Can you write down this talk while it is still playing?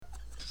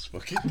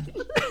Fuck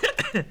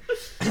it.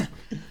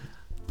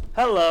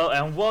 Hello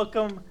and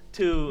welcome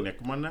to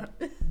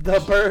the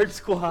Bird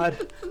Squad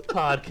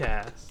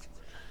podcast.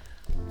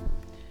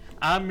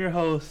 I'm your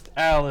host,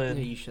 Alan.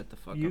 Yeah, you shut the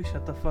fuck up. You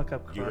shut the fuck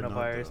up, You're not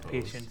coronavirus the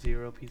patient host.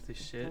 zero piece of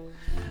shit.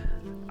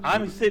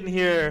 I'm sitting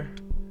here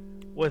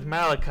with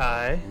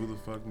Malachi. Who the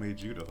fuck made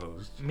you the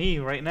host? Me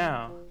right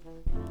now.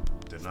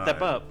 Denied.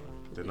 Step up.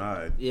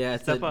 Denied. Yeah,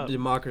 it's Step a up.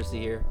 democracy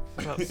here.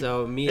 Step up.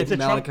 So me It's a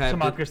and Trump Malachi.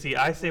 democracy.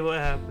 I say what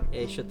happened.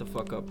 Hey, shut the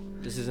fuck up.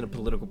 This isn't a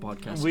political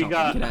podcast. We Stop.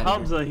 got Get outta here.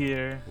 Hamza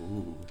here.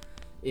 Ooh.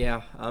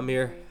 Yeah, I'm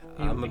here.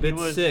 He- I'm a he bit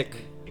was- sick.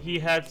 He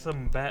had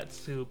some bat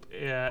soup out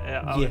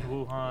Yeah. in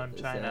Wuhan,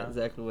 That's China.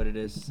 exactly what it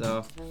is.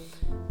 So,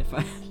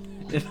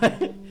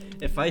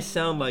 if I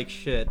sound like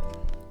shit,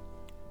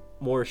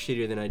 more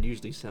shittier than I'd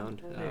usually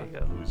sound, There you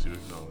go. Who should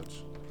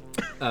acknowledge?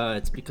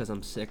 it's because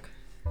I'm sick.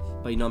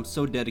 But you know, I'm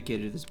so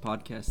dedicated to this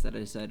podcast that I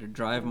decided to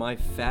drive my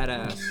fat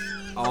ass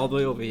all the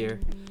way over here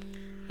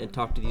and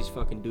talk to these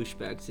fucking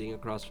douchebags sitting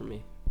across from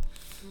me.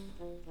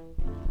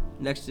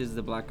 Next is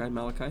the black guy,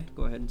 Malachi.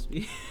 Go ahead and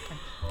speak.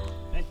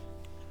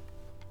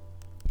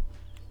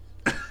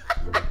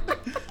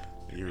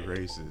 You're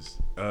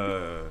racist.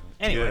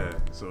 Anyway. Yeah.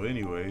 So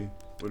anyway,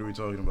 what are we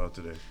talking about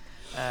today?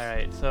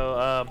 Alright,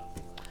 so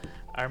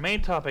our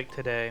main topic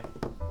today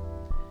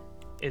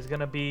is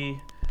gonna be,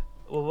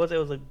 what was it? It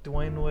was like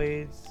Dwayne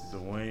Wade's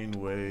Dwayne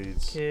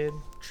Wade's kid.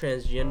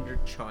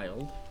 Transgender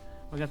child.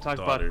 We're gonna talk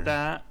daughter. about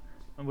that,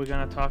 and we're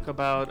gonna talk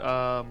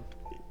about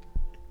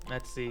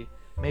let's see,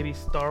 maybe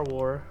Star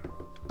Wars,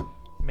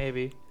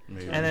 maybe,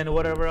 maybe. and then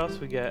whatever else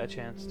we get a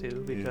chance to,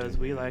 because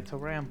we Yeah. like to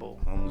ramble.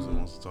 Hamza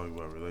wants to talk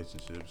about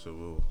relationships, so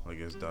we'll, I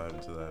guess, dive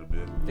into that a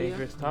bit.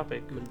 Dangerous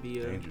topic. It would be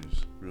a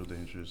Dangerous, real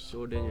dangerous,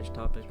 so dangerous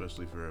topic.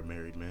 especially for a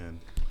married man.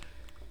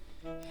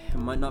 It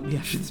might not be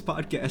after this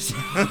podcast.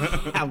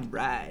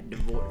 Alright,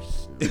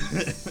 divorce.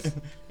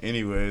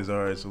 Anyways,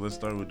 all right. So let's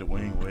start with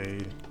Dwayne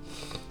Wade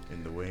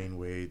and Dwayne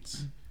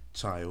Wade's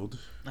child.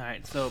 All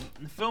right, so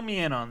fill me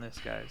in on this,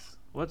 guys.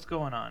 What's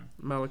going on?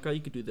 Malachi, you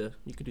could do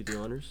the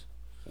honors.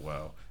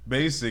 Wow.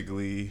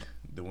 Basically,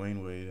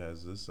 Dwayne Wade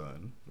has a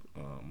son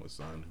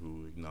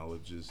who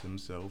acknowledges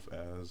himself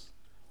as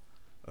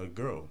a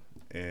girl.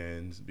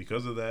 And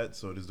because of that,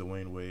 so does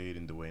Dwayne Wade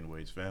and Dwayne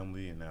Wade's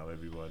family. And now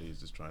everybody is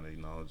just trying to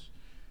acknowledge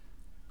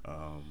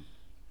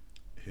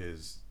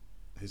his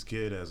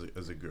kid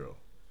as a girl.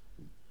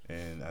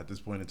 And at this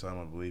point in time,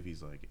 I believe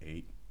he's like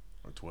 8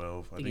 or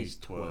 12. I think he's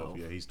 12.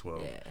 Yeah, he's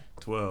 12. Yeah.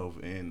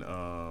 12.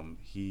 And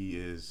he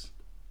is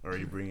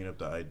already bringing up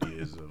the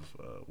ideas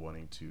of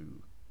wanting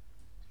to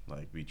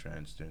like be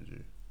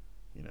transgender.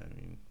 You know what I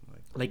mean?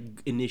 Like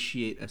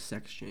initiate a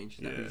sex change. Is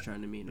that what Yeah. you're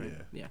trying to mean, right?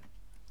 Yeah.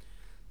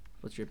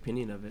 What's your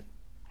opinion of it?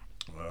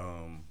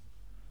 Um,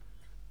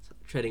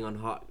 Treading on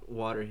hot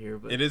water here,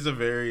 but it is a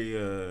very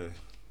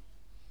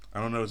I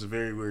don't know, it's a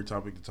very weird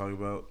topic to talk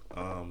about.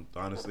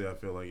 Honestly, I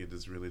feel like it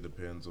just really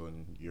depends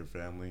on your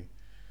family.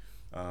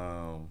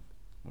 I'll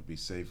be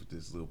safe with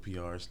this little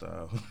PR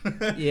style.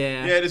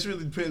 Yeah. Yeah, this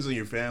really depends on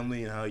your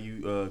family and how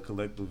you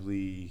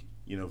collectively,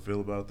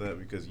 feel about that,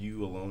 because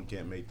you alone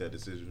can't make that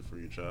decision for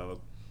your child.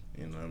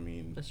 And I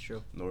mean, that's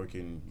true. nor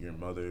can your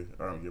mother,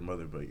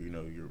 but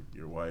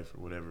your wife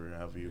or whatever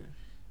have you.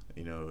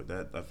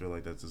 That I feel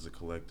like that's just a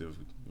collective,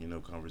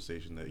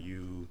 conversation that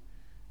your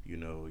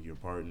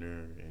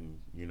partner and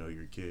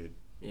your kid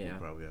Yeah. will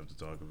probably have to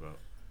talk about.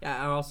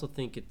 Yeah, I also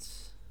think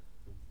it's.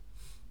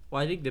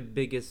 Well, I think the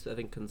biggest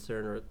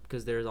concern, or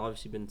because there's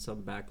obviously been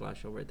some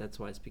backlash over it. That's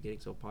why it's getting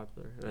so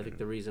popular, and I think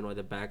the reason why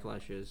the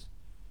backlash is,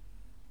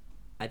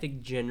 I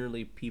think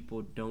generally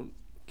people don't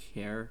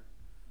care.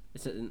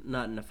 It's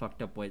not in a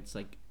fucked up way. It's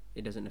like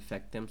it doesn't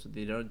affect them, so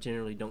they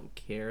generally don't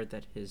care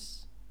that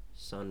his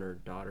son or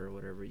daughter,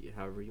 or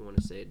however you want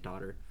to say it,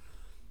 daughter,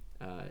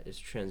 is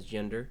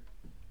transgender.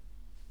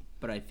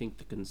 But I think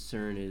the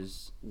concern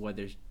is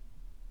whether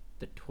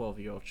the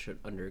 12-year-old should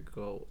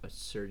undergo a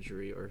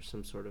surgery or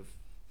some sort of.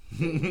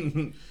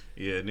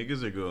 Yeah,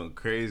 niggas are going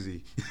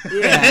crazy.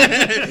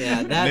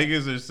 Yeah, that.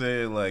 Niggas are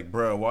saying like,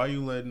 bro, why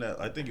you letting that?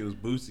 I think it was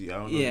Boosie. I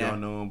don't know if y'all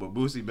know him, but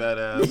Boosie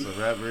Badass,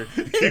 a rapper.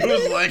 He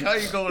was like, how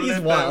you gonna He's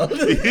let wild.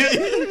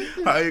 that?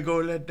 How you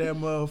gonna let that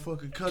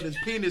motherfucker cut his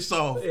penis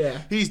off?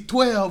 Yeah. He's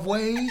 12,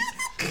 Wade.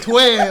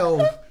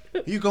 12.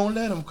 You gonna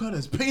let him cut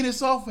his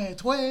penis off at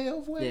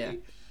 12, Wade? Yeah,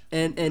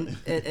 and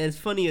as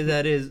funny as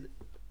that is,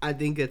 I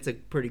think it's a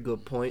pretty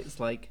good point. It's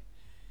like,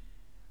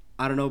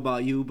 I don't know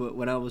about you, but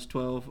when I was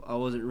 12, I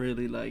wasn't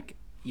really like,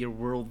 your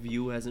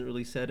worldview hasn't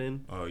really set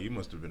in. Oh, you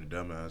must have been a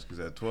dumbass, because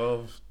at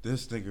 12,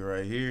 this nigga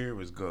right here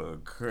was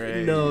going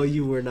crazy. No,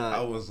 you were not.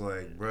 I was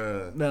like,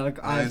 bruh. No,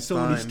 like, I have so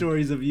many Einstein-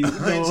 stories of you.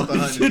 Einstein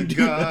is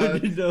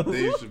God. No.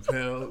 Dave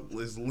Chappelle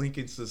is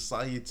linking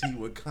society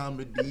with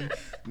comedy.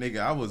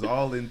 Nigga, I was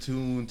all in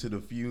tune to the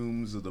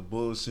fumes of the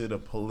bullshit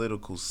of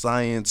political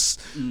science.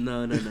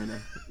 No.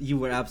 You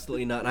were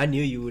absolutely not. I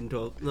knew you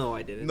wouldn't. No,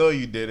 I didn't. No,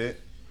 you didn't.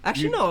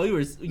 Actually, no. You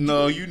were.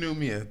 No, you knew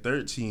me at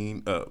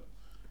 13.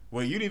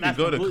 Well, you didn't even That's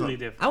go to completely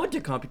different. I went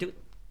to competition.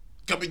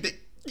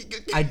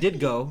 I did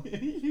go,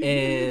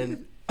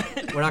 and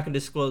We're not gonna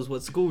disclose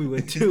what school we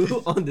went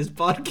to on this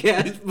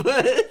podcast,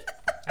 but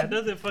That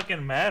doesn't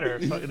fucking matter.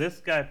 This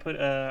guy put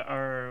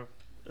our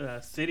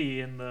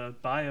city in the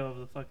bio of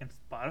the fucking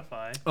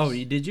Spotify. oh,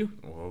 did you?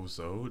 Well,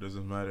 so it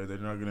doesn't matter. They're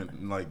not gonna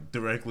like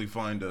directly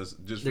find us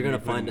just They're for gonna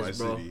putting find my us,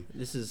 bro. city.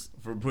 This is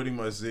For putting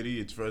my city,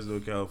 it's Fresno,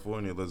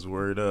 California. Let's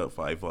word up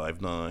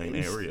 559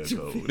 area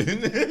code.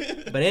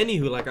 But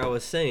anywho, like I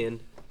was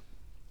saying,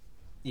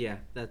 yeah,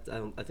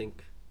 I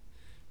think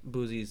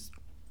Boozy's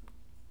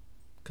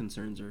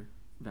concerns are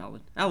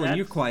valid. Alan,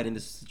 you're quiet in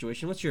this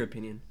situation. What's your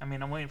opinion? I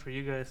mean, I'm waiting for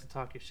you guys to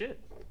talk your shit.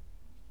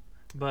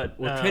 But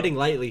We're treading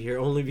lightly here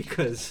only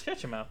because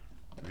shut your mouth.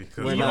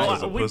 Because We're You not- know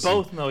he's a what? We pussy.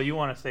 both know you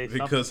want to say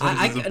something. Because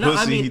he's a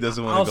pussy, he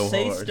doesn't want I'll to go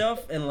say hard.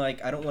 stuff and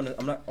like I don't want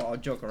to. I'll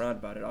joke around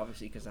about it,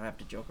 obviously, because I have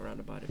to joke around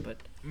about it. But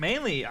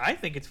Mainly, I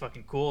think it's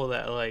fucking cool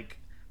that like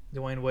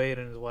Dwayne Wade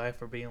and his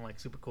wife are being like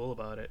super cool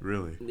about it.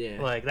 Really?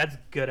 yeah, Like that's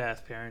good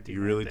ass parenting.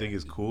 You right really there. think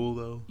it's cool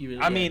though? you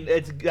really, I yeah. mean,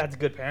 that's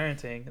good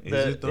parenting. Is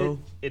it, though?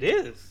 It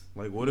is.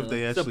 Like, what if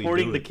they actually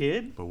Supporting do the it?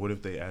 kid. But what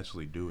if they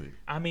actually do it?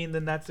 I mean,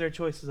 then that's their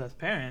choices as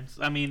parents.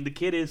 I mean, the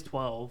kid is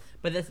 12.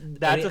 but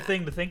That's a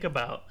thing to think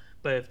about.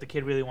 But if the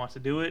kid really wants to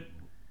do it,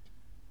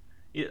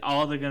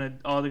 all they're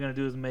gonna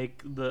do is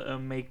make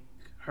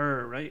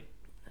her right.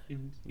 He's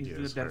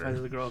Yes, identified her.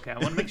 as a girl. Okay, I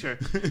want to make sure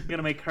you're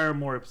gonna make her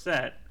more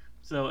upset.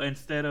 So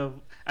instead of,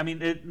 I mean,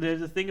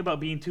 there's a thing about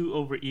being too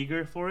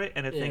overeager for it,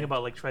 and a thing Yeah.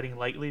 about like treading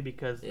lightly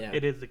because Yeah.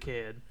 it is the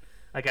kid.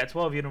 Like at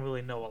 12, you don't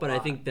really know a But lot.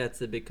 I think that's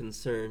the big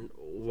concern.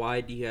 Why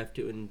do you have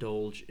to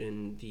indulge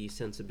in the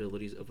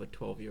sensibilities of a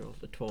 12-year-old?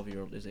 A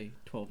 12-year-old is a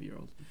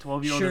 12-year-old.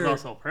 12-year-old Sure. is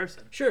also a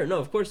person. Sure, no,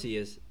 of course he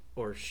is.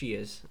 Or she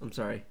is. I'm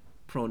sorry.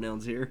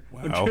 Pronouns here.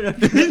 Wow. I'm You're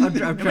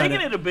trying making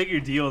to... it a bigger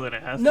deal than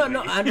it has No, to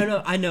be.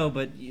 no, I know,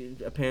 but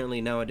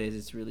apparently nowadays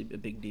it's really a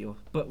big deal.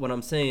 But what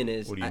I'm saying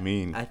is... What do you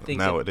mean I think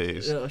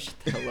nowadays? Oh, shut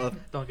the hell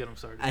up. Don't get him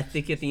started. I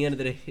think at the end of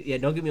the day... Yeah,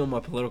 don't get me on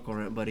my political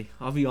rant, buddy.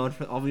 I'll be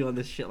on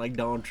this shit like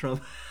Donald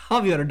Trump.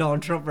 I'll be on a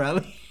Donald Trump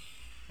rally.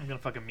 I'm gonna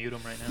fucking mute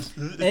him right now.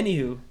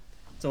 Anywho,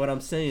 so what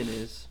I'm saying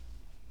is,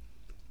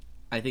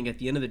 I think at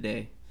the end of the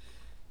day,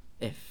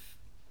 if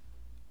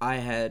I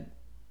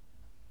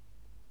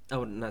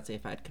would not say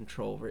if I had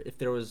control over it. If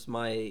there was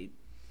my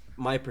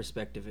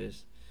perspective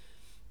is,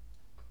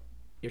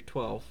 you're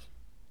 12,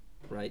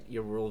 right?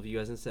 Your worldview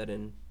hasn't set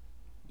in.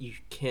 You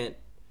can't.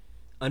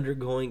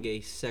 Undergoing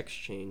a sex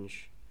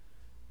change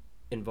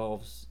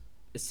involves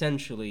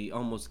essentially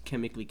almost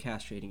chemically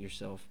castrating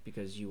yourself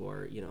because you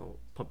are,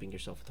 pumping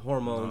yourself with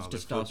hormones, They're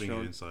flipping it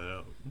testosterone. inside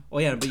out. Oh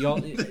yeah,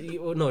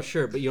 but no,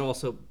 sure, but you're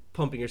also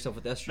pumping yourself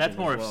with estrogen. That's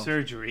more as of well.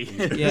 surgery.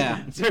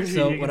 Yeah. Surgery,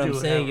 So you what can I'm do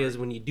saying whatever. is,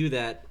 when you do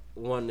that,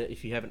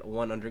 if you haven't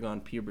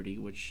undergone puberty,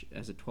 which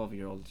as a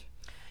 12-year-old,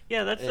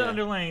 Yeah, that's the Yeah.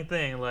 underlying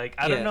thing. Like,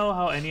 I Yeah. don't know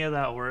how any of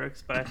that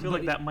works, but I feel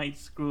like But- that might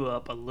screw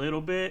up a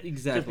little bit.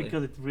 Exactly. Just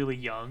because it's really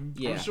young.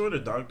 yeah. I'm sure the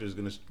doctor's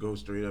gonna go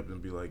straight up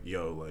and be like,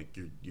 "Yo, like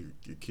your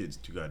kid's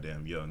too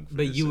goddamn young." For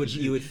But this you would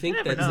shit." you would think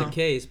You never that's know. the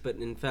case, but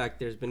in fact,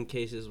 there's been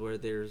cases where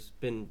there's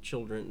been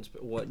children.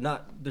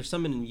 There's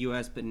some in the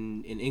U.S., but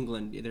in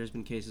England, there's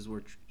been cases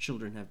where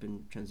children have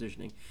been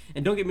transitioning.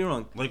 And don't get me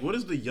wrong, Like, what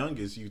is the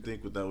youngest you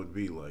think that would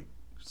be? Like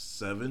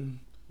 7?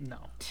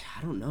 No.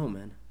 I don't know,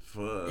 man.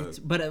 Fuck.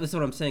 But that's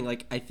what I'm saying.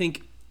 Like, I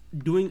think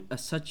doing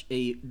such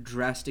a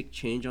drastic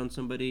change on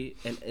somebody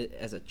and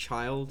as a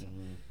child,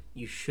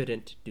 you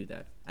shouldn't do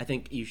that. I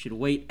think you should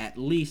wait at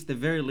least, the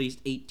very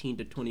least, 18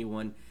 to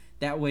 21.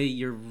 That way,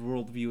 your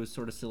worldview is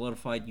sort of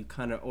solidified. You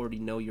kind of already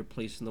know your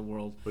place in the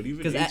world. But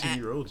even 'Cause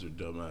 18-year-olds are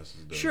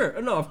dumbasses, though.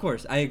 Sure, no, of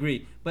course, I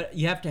agree. But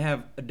you have to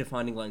have a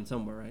defining line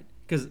somewhere, right?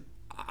 Because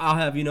I'll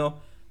have,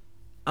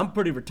 I'm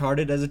pretty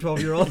retarded as a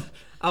 12-year-old.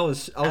 I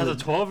was As a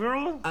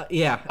 12-year-old?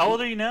 yeah. How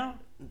old are you now?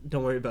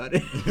 Don't worry about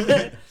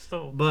it.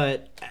 Still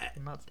But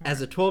not smart.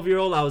 as a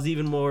 12-year-old, I was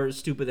even more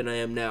stupid than I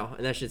am now,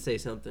 and that should say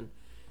something.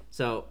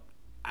 So,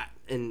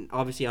 and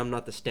obviously, I'm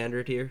not the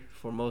standard here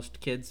for most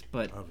kids,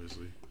 but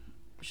Obviously.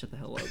 shut the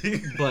hell up.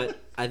 But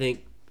I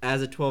think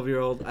as a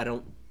 12-year-old,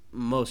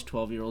 most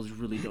 12-year-olds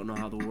really don't know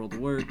how the world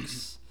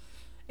works.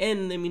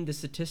 And I mean, the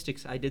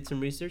statistics, I did some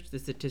research, the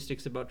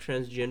statistics about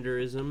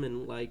transgenderism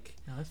and like,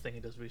 No, this thing he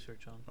does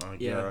research on.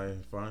 Yeah.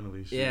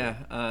 Finally. Shit.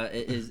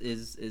 it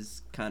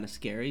is kind of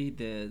scary.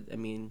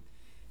 The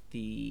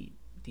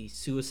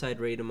suicide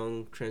rate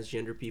among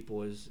transgender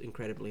people is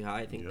incredibly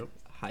high. I think Yep.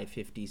 high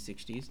 50s,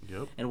 60s.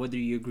 Yep. And whether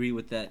you agree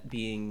with that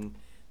being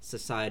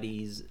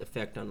society's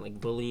effect on like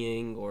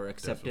bullying or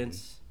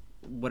acceptance,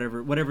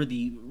 whatever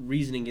the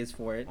reasoning is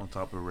for it. On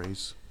top of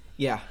race.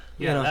 Yeah.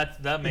 Yeah,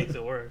 that makes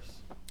it worse.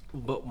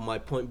 But my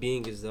point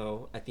being is,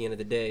 though, at the end of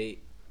the day,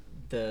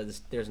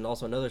 there's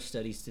also another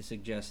studies to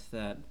suggest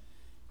that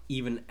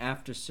even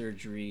after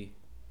surgery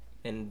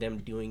and them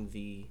doing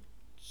the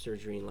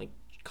surgery and like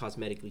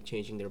cosmetically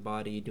changing their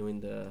body,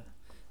 doing the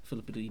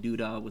flippity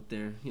doodah with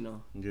their, Yeah,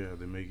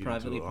 they make it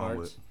privately into an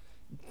omelet.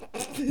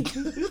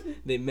 parts.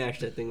 They mash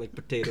that thing like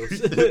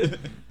potatoes.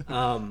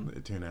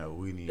 It turned out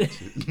we need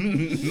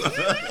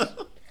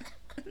to.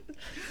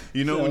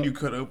 You know So- when you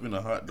cut open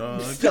a hot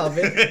dog? Stop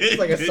it. It's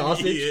like a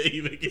sausage. Yeah,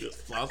 you make it a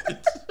sausage.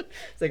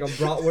 It's like a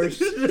bratwurst.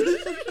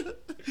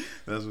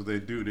 That's what they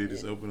do. They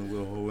just open a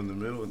little hole in the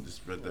middle and just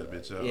spread that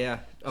bitch out. Yeah.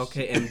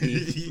 Okay,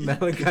 MD.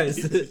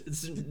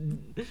 Malachi's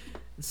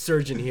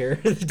surgeon here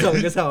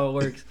telling us how it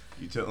works.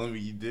 You telling me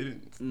you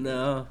didn't?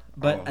 No,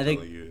 but All I'm I think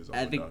telling you is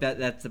I'm a doctor.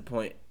 that's the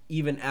point.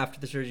 Even after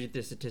the surgery,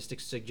 the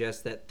statistics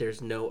suggest that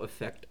there's no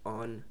effect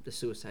on the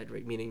suicide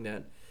rate, meaning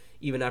that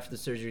even after the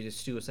surgery, the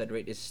suicide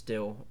rate is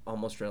still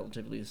almost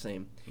relatively the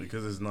same.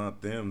 Because it's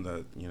not them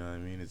that, you know what I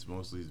mean? It's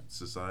mostly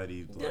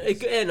society. It's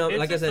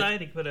like I said,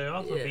 society, but it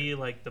also Yeah. be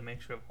like the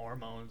mixture of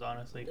hormones,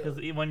 honestly. Because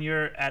when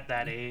you're at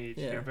that age,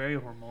 Yeah. you're very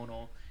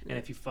hormonal, Yeah. and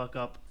if you fuck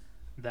up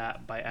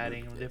that by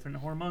adding different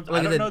hormones,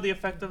 Like I don't I know said, the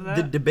effect of that.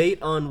 the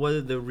debate on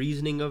whether the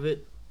reasoning of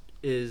it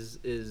is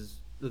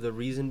the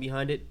reason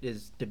behind it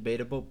is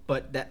debatable,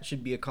 but that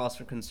should be a cause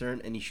for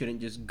concern, and you shouldn't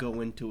just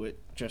go into it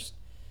just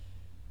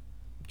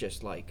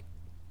like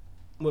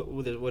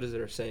what is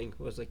it saying?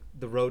 It was like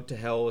the road to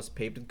hell is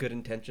paved with good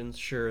intentions.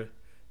 Sure,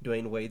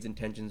 Dwayne Wade's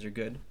intentions are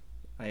good.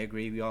 I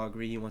agree. We all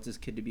agree he wants his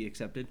kid to be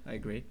accepted. I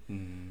agree.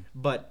 Mm.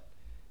 But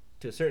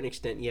to a certain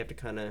extent, you have to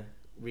kind of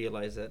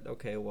realize that,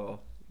 okay,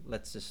 well,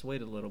 let's just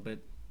wait a little bit,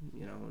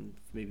 and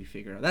maybe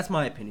figure out. That's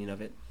my opinion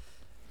of it.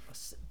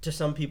 To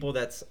some people,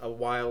 that's a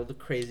wild,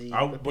 crazy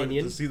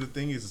opinion. But see, the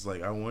thing is, it's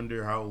like, I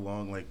wonder how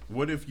long, like,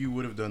 what if you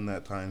would have done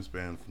that time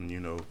span from,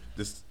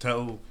 just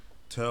tell,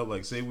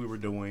 like, say we were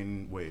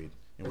Dwayne Wade,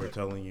 and we're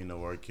telling,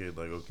 our kid,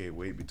 like, okay,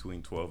 wait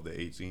between 12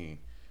 to 18,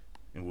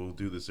 and we'll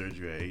do the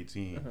surgery at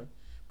 18. Uh-huh.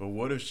 But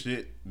what if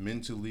shit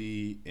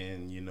mentally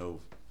and,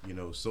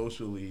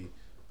 socially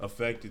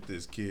affected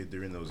this kid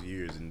during those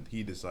years, and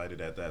he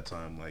decided at that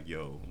time, like,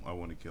 yo, I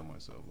want to kill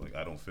myself. Like,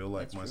 I don't feel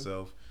like That's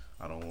myself.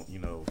 I don't,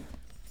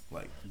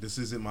 like, this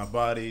isn't my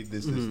body,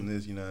 this, and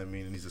this, you know what I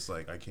mean? And he's just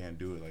like, I can't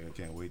do it. Like, I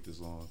can't wait this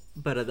long.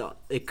 But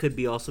it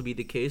could also be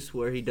the case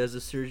where he does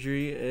the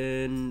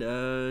surgery and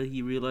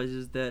he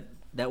realizes that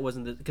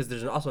wasn't because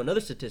there's also another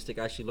statistic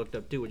I actually looked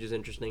up too, which is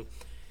interesting.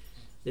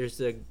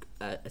 There's a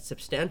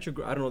substantial,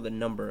 I don't know the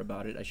number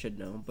about it, I should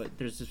know, but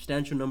there's a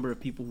substantial number of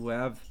people who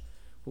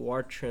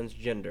are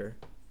transgender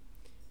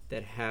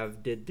that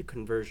did the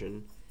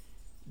conversion,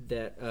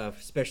 that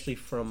especially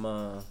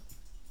from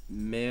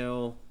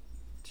male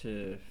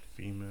to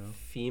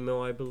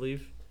female, I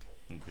believe.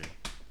 Okay.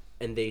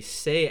 And they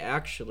say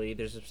actually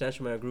there's a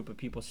substantial amount of group of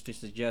people to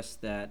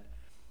suggest that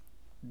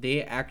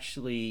they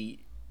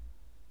actually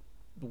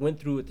went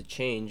through with the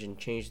change and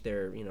changed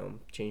their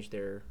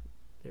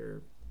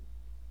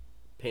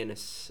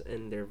penis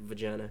and their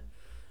vagina.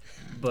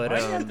 But Why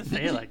do you have to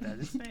say it like that?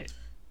 Just say it.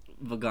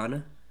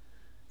 vagina.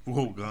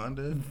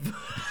 Uganda?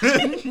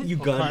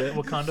 Uganda.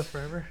 Wakanda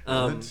forever.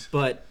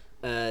 But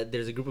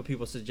there's a group of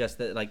people suggest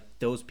that like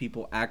those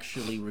people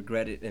actually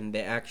regret it, and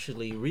they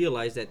actually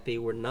realized that they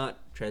were not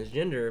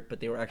transgender, but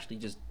they were actually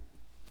just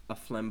a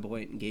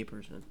flamboyant gay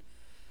person,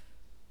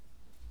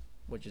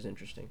 which is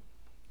interesting.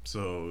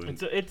 So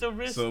it's a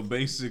risk. So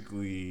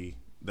basically,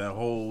 that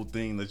whole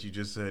thing that you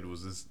just said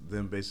was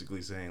them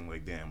basically saying,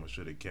 like, damn, I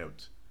should have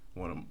kept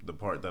the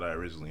part that I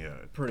originally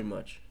had. Pretty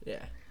much,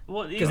 yeah.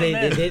 Well, Because they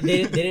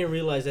didn't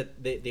realize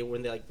that they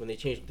when they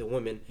changed to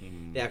women,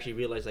 they actually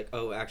realized like,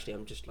 oh, actually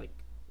I'm just like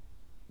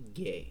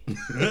gay.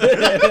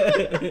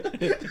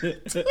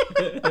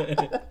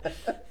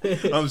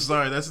 I'm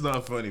sorry, that's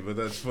not funny, but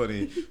that's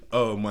funny.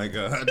 Oh my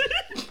god.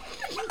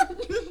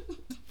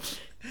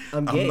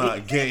 I'm gay. I'm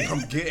not gay,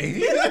 I'm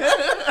gay.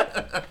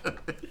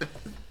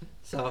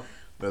 So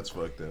That's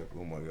fucked up.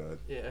 Oh my god.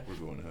 yeah, We're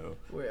going to hell.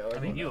 where I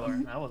mean, you are.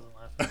 I wasn't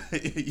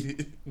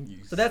laughing.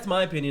 So that's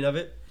my opinion of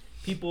it.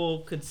 People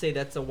could say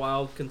that's a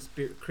wild,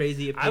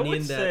 crazy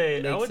opinion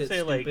that makes it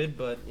stupid,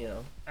 but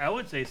I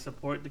would say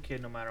support the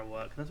kid no matter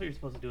what, 'cause that's what you're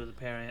supposed to do as a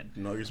parent.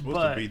 No, you're supposed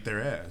to beat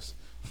their ass.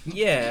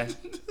 yeah,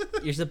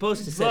 you're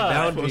supposed to set But-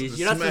 boundaries.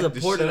 You're not supposed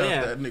to support them.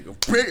 Yeah. That nigga.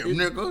 Bam,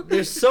 nigga.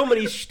 There's so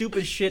many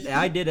stupid shit that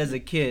I did as a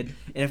kid,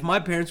 and if my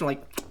parents were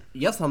like,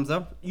 "Yes,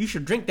 Hamza, you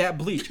should drink that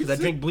bleach," because I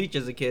drank bleach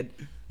as a kid.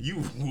 You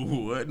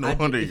what? No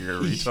wonder you're a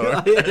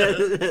retard.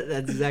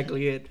 That's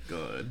exactly it.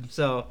 God.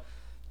 So,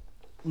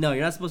 no,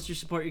 you're not supposed to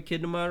support your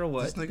kid no matter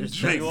what. This nigga There's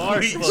drank You are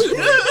bleach. supposed to.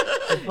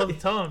 You're supposed to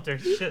tell them if their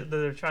shit that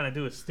they're trying to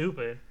do is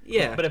stupid.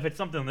 Yeah. But if it's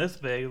something this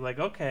big, like,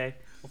 okay,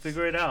 we'll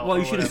figure it out. Well,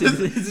 you or should have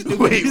whatever. said it's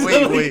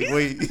stupid.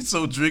 Wait.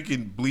 So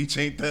drinking bleach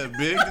ain't that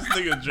big? This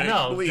nigga drank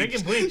No, bleach.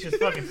 drinking bleach is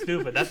fucking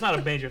stupid. That's not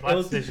a major life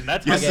Well, decision.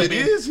 That's Yes, fucking-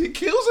 it is. It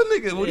kills a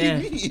nigga. What Yeah,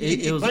 do you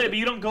mean? it was- But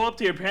you don't go up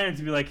to your parents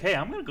and be like, "Hey,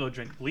 I'm gonna go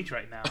drink bleach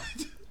right now."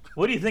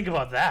 What do you think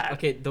about that?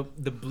 Okay, the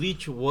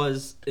bleach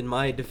was, in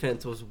my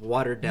defense, was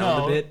watered down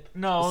no, a bit.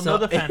 No, So-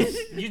 no defense.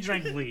 You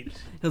drank bleach.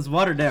 It was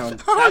watered down.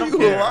 How I are don't you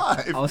care.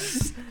 alive?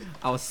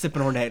 I was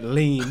sipping on that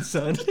lean,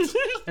 son.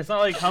 It's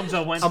not like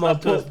Hamza went I'm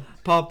up gonna to.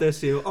 pop this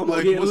here. I'm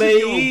Like, gonna get what's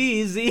it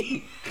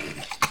lazy.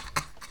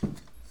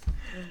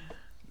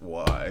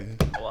 Why?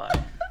 Why?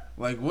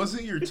 Like,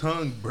 wasn't your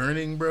tongue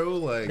burning, bro?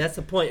 Like, That's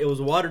the point. It was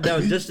watered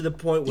down just to the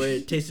point where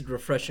it tasted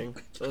refreshing.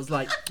 So it was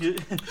like, You-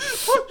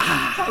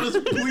 how does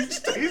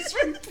bleach taste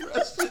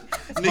refreshing?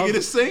 Nigga,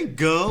 this ain't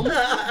gum.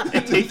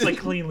 It tastes like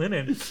clean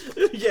linen.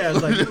 Yeah,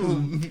 it's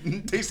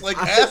like Tastes like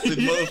acid,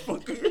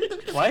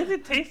 motherfucker. Why does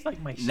it taste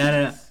like my shit?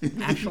 no.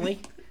 Actually,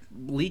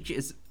 bleach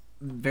is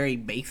very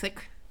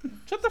basic.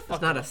 Shut the fuck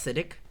It's not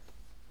acidic.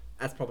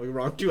 That's probably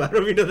wrong too. I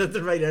don't even know that's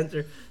the right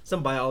answer.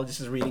 Some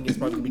biologist is reading it's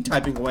probably gonna be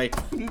typing away.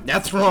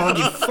 That's wrong,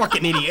 you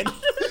fucking idiot.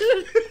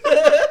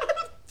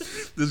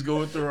 Just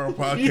going through our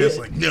podcast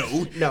like,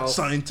 No.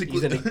 scientific.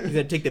 He's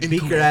gonna take the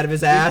beaker out of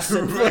his ass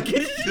and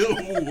fucking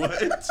What?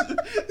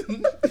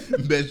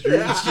 Best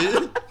drink and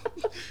shit.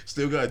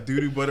 Still got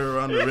duty butter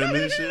around the rim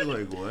and shit.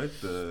 Like,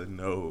 what the?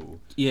 No.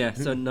 Yeah,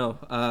 so no.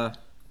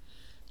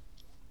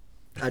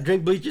 I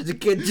drank bleach as a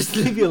kid. Just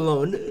leave me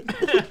alone.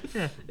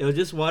 It was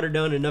just watered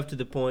down enough to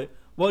the point.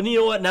 Well, you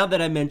know what? Now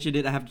that I mentioned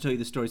it, I have to tell you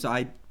the story. So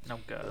Oh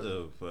god.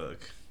 Oh fuck.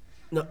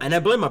 no, and I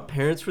blame my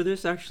parents for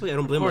this. Actually, I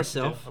don't blame Of course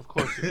you do. myself. Of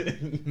course you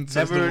do.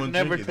 Says the one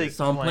never drinking take. it.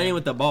 So I'm blame. playing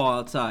with the ball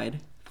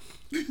outside,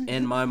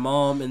 and my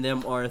mom and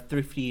them are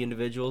thrifty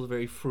individuals,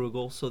 very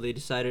frugal. So they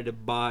decided to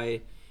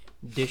buy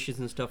dishes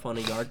and stuff on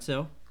a yard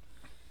sale,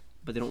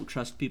 but they don't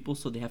trust people,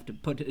 so they have to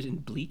put it in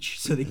bleach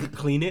so they can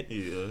clean it.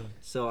 Yeah.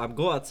 So I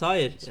go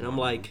outside and I'm Smart.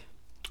 like,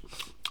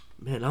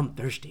 man, I'm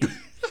thirsty.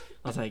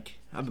 I was like,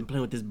 I've been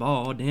playing with this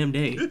ball all damn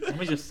day. Let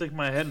me just stick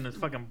my head in this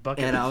fucking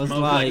bucket. And I was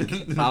smoke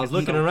like, I was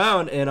looking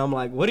around and I'm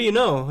like, what do you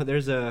know?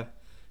 There's a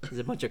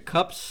bunch of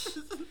cups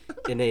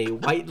in a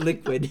white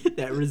liquid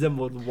that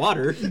resembled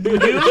water. You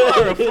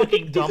are a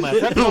fucking dumbass.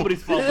 That's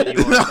nobody's fault but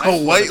yours. I A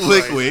swear white to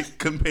Christ. liquid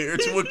compared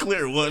to a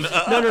clear one.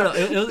 No.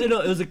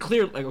 It was a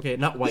clear, like, okay,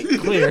 not white,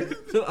 clear.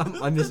 I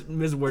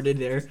misworded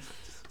there.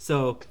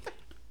 So,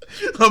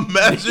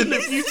 Imagine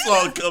if you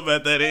saw it come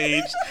at that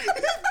age.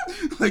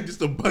 Like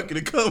just a bucket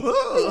of cum.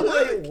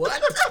 wait,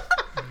 what?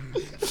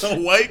 A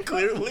white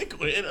clear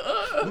liquid.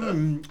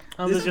 I'm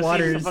This just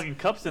water see some is- fucking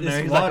cups in this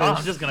there. He's like, water oh, is-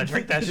 I'm just gonna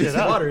drink that This shit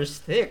up. water is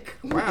thick.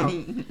 Wow.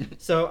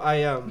 So I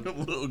A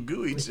little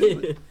gooey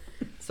shit.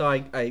 So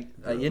I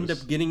end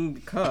up getting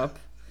the cup,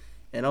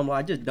 and I'm like,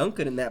 I just dunk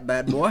it in that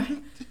bad boy,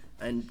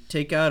 and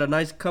take out a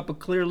nice cup of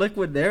clear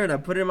liquid there, and I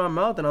put it in my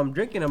mouth, and I'm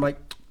drinking. I'm like,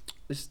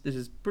 this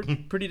is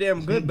pretty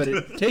damn good, but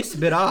it tastes a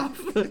bit off.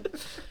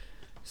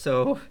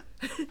 So,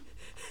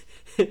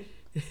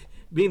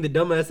 being the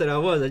dumbass that I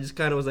was, I just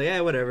kind of was like,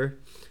 yeah, whatever.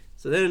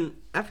 So then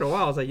after a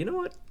while, I was like, you know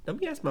what? Let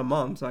me ask my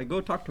mom. So I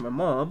go talk to my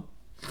mom.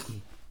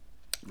 I'm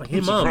like, hey,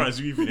 I'm mom. surprised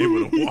you even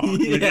able to walk.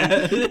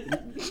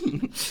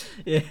 nigga.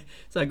 Yeah. Yeah.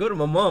 So I go to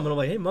my mom and I'm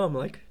like, hey mom,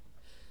 like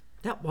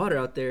that water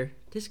out there,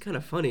 tastes kind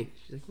of funny.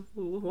 She's like,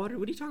 what water?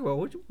 What are you talking about?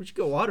 Where'd you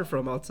get water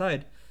from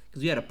outside?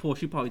 Because we had a pool.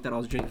 She probably thought I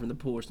was drinking from the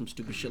pool or some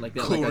stupid shit like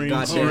that. Like a Chlorine.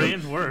 goddamn,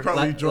 Chlorine's worse.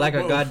 Probably drunk like a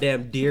both.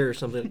 goddamn deer or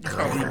something.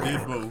 Probably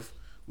did both.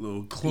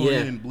 Little chlorine Yeah.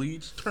 and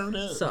bleach. Turn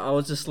up. So I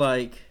was just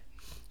like,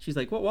 she's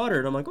like, what water?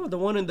 And I'm like, oh, the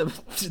one in the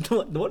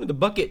the one in the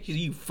bucket. She's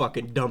like, you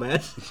fucking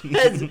dumbass.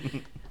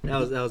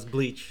 that was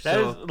bleach. That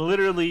so. is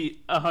literally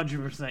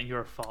 100%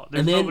 your fault. There's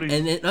And then,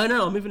 nobody.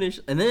 no, let me finish.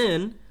 And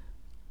then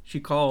she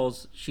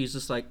calls. She's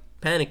just like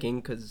panicking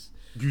because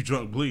You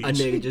drunk bleach. a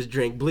nigga just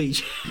drank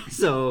bleach.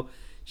 So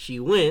she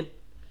went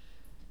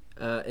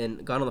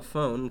and got on the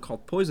phone and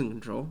called poison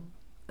control.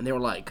 And they were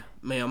like,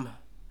 ma'am,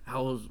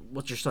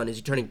 what's your son? Is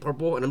he turning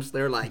purple? And I'm just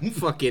there like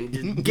fucking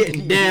just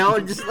getting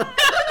down. Just like,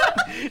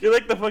 You're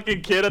like the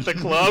fucking kid at the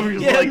club. You're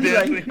yeah, like I'm, just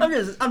dancing.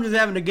 like, I'm just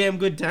having a damn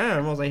good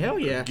time. I was like, hell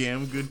yeah.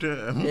 Damn good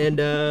time. And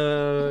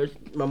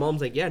my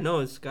mom's like, yeah,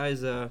 no, this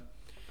guy's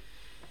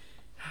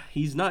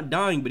he's not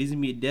dying, but he's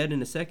gonna be dead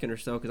in a second or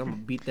so because I'm gonna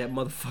beat that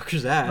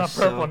motherfucker's ass. Not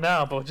so- purple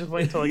now, but just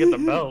wait until I get the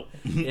belt.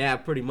 Yeah,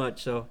 pretty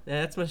much. So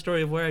yeah, that's my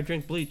story of where I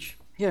drink bleach.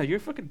 Yeah, you're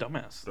a fucking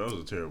dumbass. That was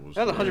a terrible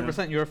That's story.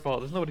 100% your fault.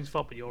 There's nobody's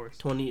fault but yours.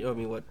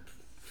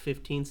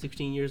 15,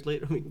 16 years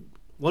later. I mean,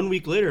 1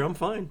 week later, I'm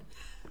fine.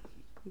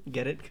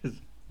 Get it? Because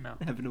No.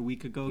 it happened a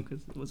week ago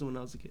because it wasn't when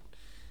I was a kid.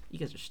 You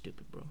guys are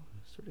stupid, bro.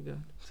 Swear to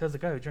God. Says the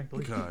guy who drank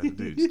bleach. God,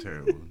 dude's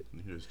terrible.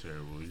 You're just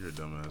terrible. You're a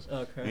dumbass.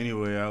 Okay.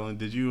 Anyway, Alan,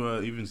 did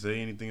you even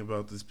say anything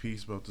about this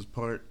piece, about this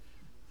part?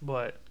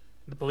 What?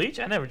 The bleach?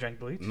 I never drank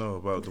bleach. No,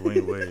 about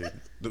Dwayne Wade.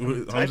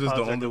 Tide Hamza's the Pods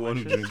are only one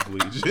who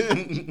delicious.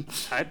 drinks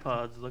bleach. Tide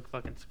Pods look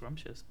fucking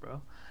scrumptious,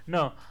 bro.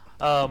 No.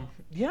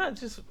 Yeah,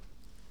 it's just...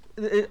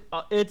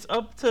 it's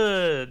up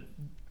to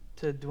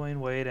Dwayne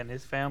Wade and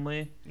his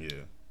family. Yeah.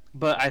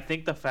 But I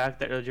think the fact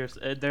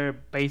that they're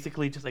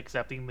basically just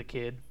accepting the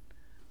kid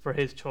for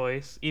his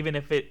choice, even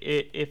if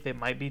it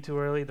might be too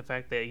early, the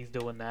fact that he's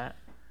doing that,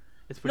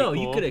 it's pretty No,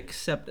 cool. you could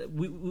accept it.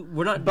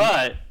 We're not.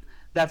 But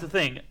that's the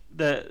thing.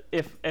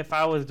 If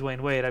I was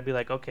Dwayne Wade, I'd be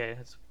like, okay,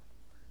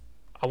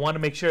 I want to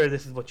make sure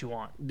this is what you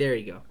want. There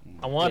you go.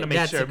 I want Yeah, to make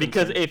that's sure a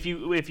because concern. if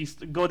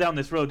you go down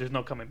this road, there's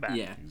no coming back.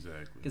 Yeah,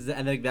 Exactly. because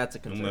I think that's a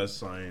concern. Unless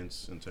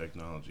science and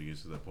technology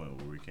gets to that point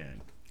where we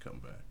can come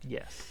back.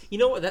 Yes. You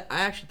know what?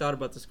 I actually thought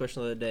about this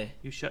question the other day.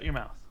 You shut your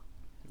mouth.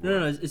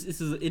 No. This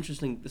is an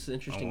interesting. This is an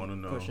interesting wanna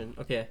know. question.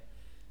 Okay.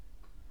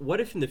 What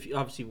if in the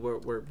obviously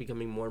we're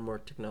becoming more and more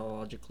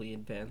technologically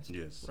advanced,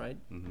 Yes. right?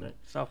 Mhm. Right.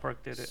 South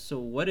Park did it. So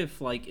what if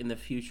in the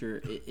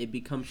future it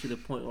becomes to the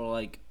point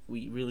where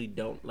we really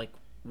don't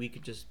we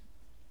could just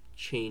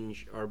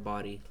change our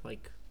body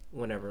like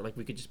whenever. Like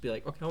we could just be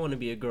like, okay, I want to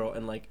be a girl,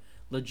 and like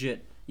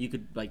legit, you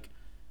could like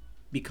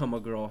become a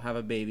girl, have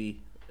a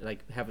baby,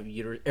 like have a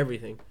uterus,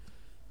 everything.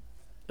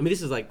 I mean,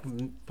 this is like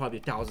probably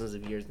thousands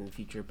of years in the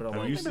future, but I'm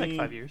Have like, you maybe like seen?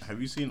 5 years.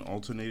 Have you seen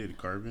alternated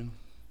carbon?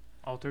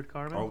 Altered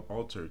carbon.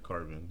 Altered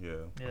carbon. Yeah. Yeah,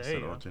 I there said you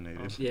go.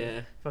 alternated.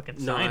 yeah,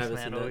 Fucking No, I science haven't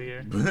man seen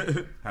over that.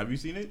 here. Have you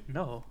seen it?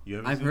 No. You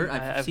haven't I've seen heard, it?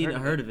 I've seen,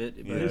 heard of it.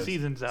 Yeah. But New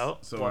season's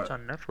out. So Watch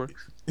on Netflix.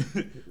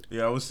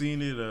 Yeah, I was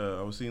seeing it.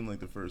 I was seeing like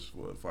the first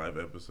 5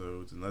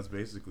 episodes, and that's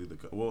basically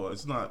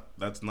it's not.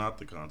 That's not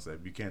the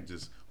concept. You can't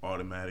just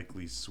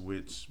automatically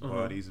switch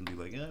bodies and be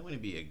like, I want to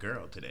be a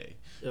girl today.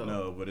 Oh.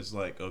 No, but it's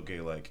like,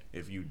 okay, like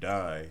if you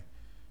die,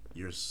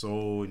 your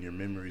soul and your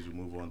memories will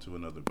move on to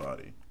another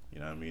body. You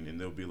know what I mean? And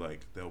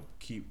they'll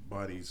keep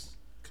bodies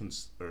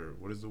or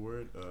what is the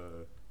word?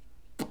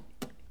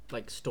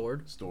 Like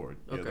stored. Stored.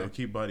 Yeah, Okay. they'll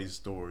keep bodies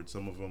stored.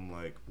 Some of them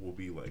like will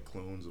be like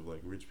clones of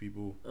like rich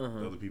people.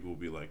 The other people will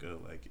be like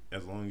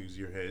as long as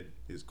your head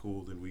is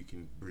cool, then we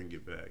can bring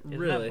it back. Isn't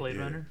Really? that Blade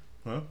Yeah. Runner?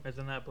 Huh?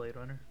 Isn't that Blade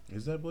Runner?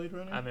 Is that Blade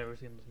Runner? I've never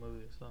seen this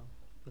movie, so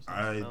this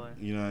sounds familiar.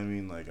 You know what I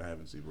mean? Like I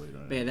haven't seen Blade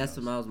Runner. Man, that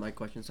was my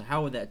question. So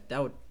how would that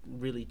would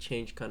really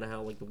change kind of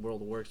how like the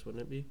world works,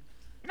 wouldn't it be?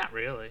 Not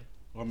really.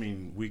 I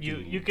mean, we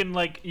can. You can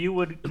like you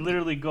would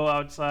literally go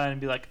outside and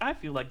be like, I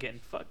feel like getting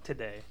fucked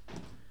today,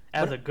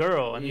 as What? a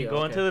girl, and you Yeah, go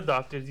okay. into the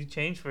doctors, you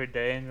change for a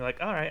day, and you're like,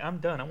 all right, I'm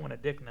done. I want a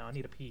dick now. I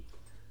need a pee.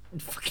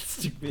 Fucking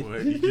stupid. Boy,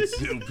 you can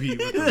still pee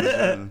with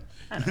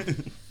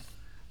the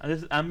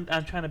I'm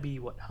trying to be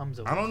what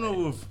Hamza. I don't would say.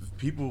 know if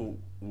people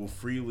will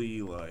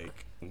freely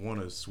like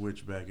want to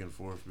switch back and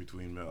forth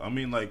between male. I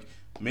mean, like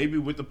maybe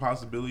with the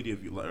possibility of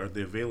or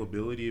the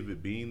availability of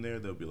it being there,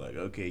 they'll be like,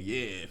 okay,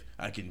 yeah, if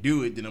I can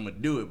do it, then I'm gonna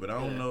do it. But I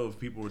don't know if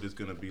people are just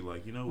gonna be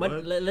like, you know But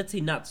what? let's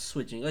say not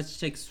switching. Let's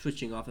take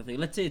switching off the thing.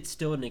 Let's say it's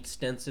still an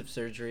extensive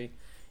surgery,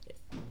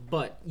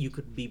 but you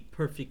could be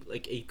perfect.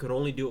 Like you could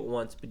only do it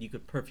once, but you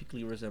could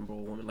perfectly resemble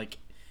a woman. Like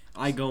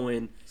I go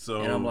in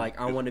and I'm like,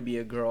 I want to be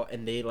a girl,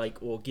 and they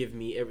like will give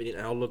me everything,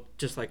 and I'll look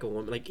just like a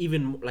woman. Like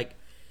even like.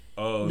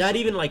 Not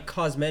even like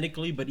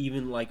cosmetically, but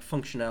even like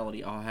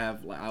functionality.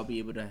 I'll be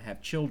able to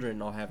have children.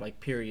 I'll have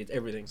like periods,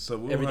 everything. So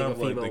we'll everything have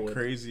a like female the would.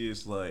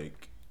 craziest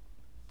like.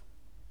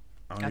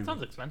 That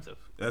sounds expensive.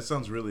 That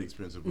sounds really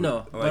expensive. No,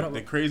 like but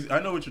the crazy.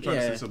 I know what you're trying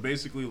to Yeah. say. So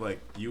basically, like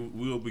you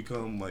will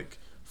become like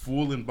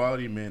full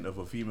embodiment of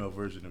a female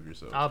version of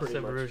yourself.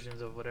 Opposite much.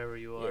 versions of whatever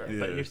you are, Yeah.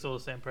 but Yeah. you're still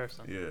the same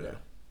person. Yeah.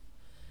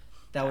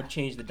 That would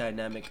change the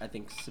dynamic, I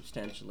think,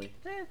 substantially.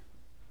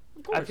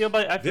 Of course. I feel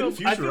Didn't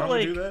Futurama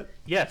like do that?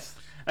 yes.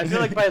 I feel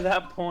like by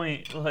that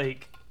point,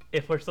 like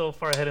if we're so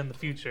far ahead in the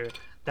future,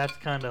 that's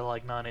kind of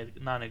like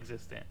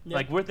non-existent. Yeah.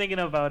 Like we're thinking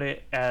about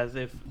it as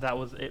if that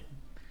was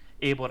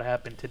able to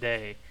happen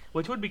today,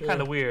 which would be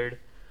kind of weird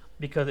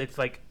because it's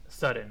like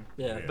sudden.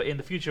 Yeah. But in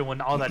the future,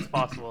 when all that's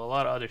possible, a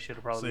lot of other shit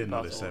will probably Say be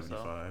another possible. So.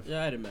 75.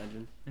 Yeah, I'd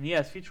imagine. And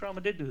yes,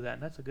 Futurama did do that,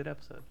 and that's a good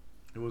episode.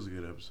 It was a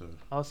good episode.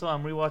 Also,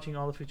 I'm rewatching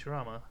all of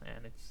Futurama,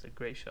 and it's a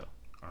great show.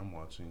 I'm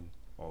watching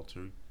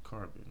Altered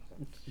Carbon.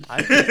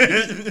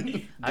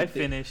 I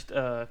finished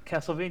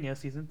Castlevania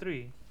season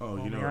 3. Oh, you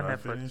Only know on what I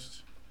Netflix.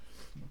 finished?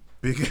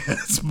 Big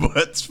Ass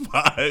Butts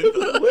 5.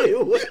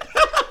 Wait, what?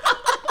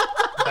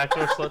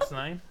 Backdoor Sluts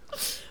 9.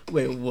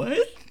 Wait, what?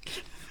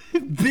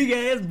 Big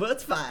ass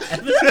butts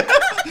 5.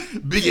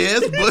 Big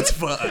Ass Butts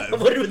 5.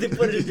 What would they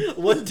put it?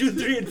 1, 2,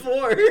 3, and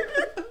 4.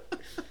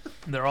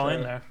 They're all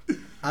in there.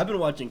 I've been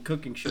watching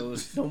cooking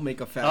shows. Don't make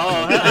a fat.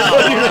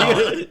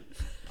 Oh, joke.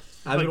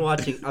 I've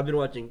been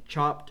watching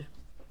Chopped,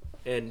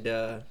 and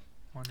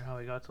Wonder how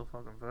he got so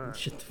fucking fat.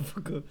 shut the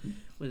fuck up.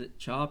 Was it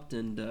Chopped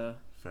and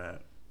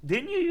Fat.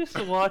 Didn't you used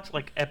to watch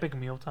like Epic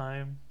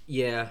Mealtime?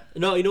 yeah.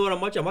 No, you know what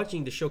I'm watching? I'm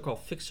watching the show called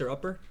Fixer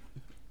Upper.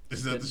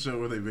 Is that the show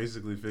where they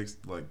basically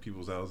fixed like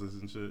people's houses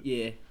and shit?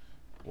 Yeah.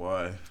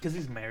 Why? Because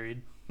he's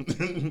married.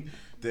 Damn,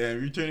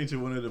 you're turning to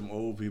one of them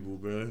old people,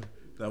 bro.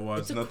 That watch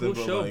It's a nothing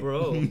cool but show, like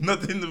bro.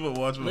 nothing but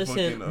watch my Listen,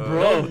 fucking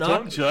bro,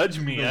 Don't judge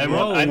me. the I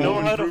Bro, know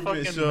home how to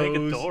improvement fucking make a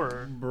shows.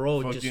 door.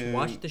 Bro, just Fucking-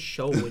 watch the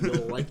show and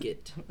you'll like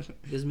it.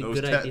 Gives me those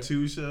good ideas.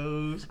 tattoo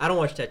shows I don't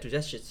watch tattoos.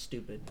 That shit's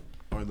stupid.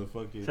 or the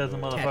fucking Says the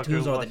motherfucker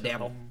Tattoos who are the watches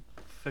devil. home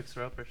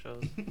fixer-upper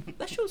shows.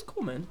 That show's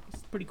cool, man.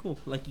 It's pretty cool.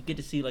 Like you get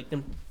to see like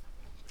them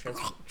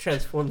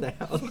transform the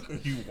house.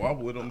 you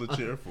wobbling on the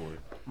chair for it.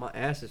 My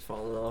ass is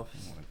falling off.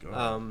 Oh my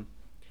god.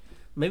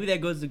 Maybe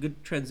that goes a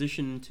good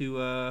transition to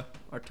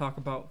our talk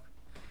about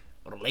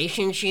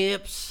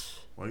relationships.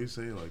 Why you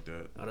say it like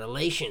that?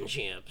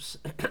 Relationships.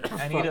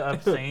 I need to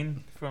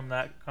abstain from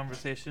that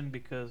conversation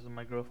because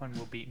my girlfriend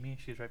will beat me.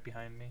 She's right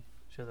behind me.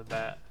 She has a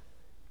bat.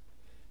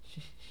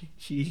 She's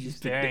She's just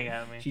staring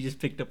at me. She just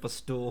picked up a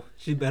stool.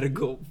 She better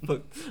go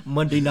fuck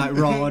Monday Night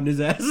Raw on his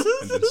ass.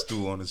 And then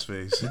stool on his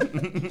face.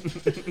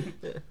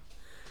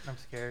 I'm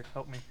scared.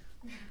 Help me.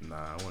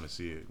 Nah, I want to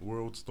see it.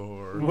 World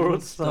Star.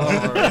 World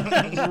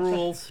Star.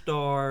 World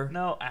Star.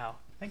 No, ow.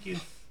 Thank you.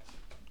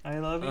 I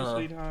love you,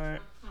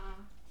 sweetheart.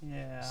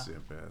 Yeah.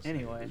 Simp ass.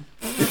 Anyway.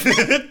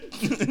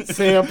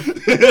 Simp.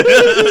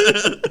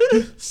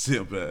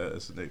 Simp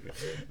ass nigga.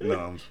 No,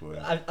 I'm just playing.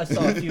 I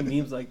saw a few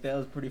memes like that. It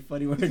was pretty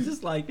funny. Where it's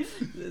just like,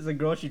 there's a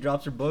girl, she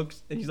drops her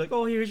books, and he's like,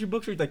 "Oh, here's your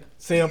books." She's like,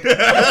 "Simp."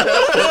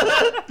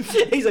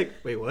 He's like,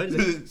 "Wait, what?" He's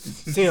like,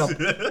 "Simp."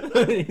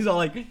 He's all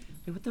like, "Hey,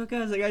 what the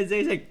guy's like?"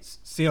 He's like,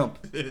 "Simp."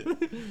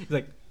 He's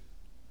like,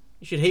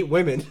 "You should hate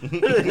women."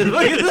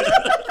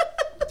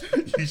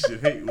 You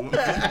should hate women.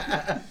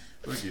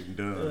 We're getting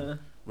done.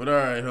 But all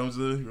right,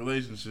 Hamza,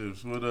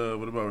 relationships. What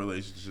about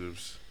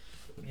relationships?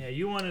 Yeah,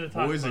 you wanted to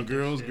talk Boys about and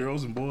girls, this shit.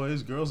 girls and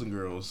boys, girls and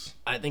girls.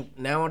 I think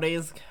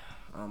nowadays,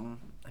 I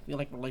feel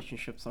like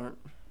relationships aren't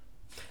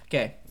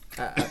okay.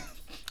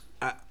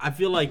 I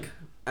feel like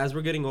as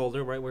we're getting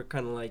older, right? We're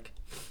kind of like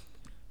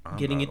I'm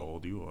getting not it.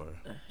 old. You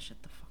are.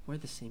 Shut the fuck. We're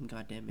the same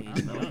goddamn age.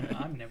 I'm, man. young.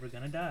 I'm never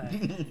gonna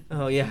die.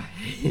 Oh yeah.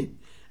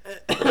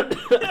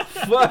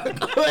 Fuck.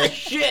 Oh,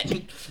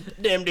 shit.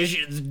 Damn, this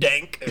shit's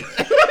dank.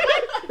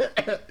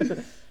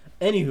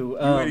 Anywho, You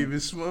ain't even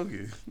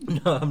smoking.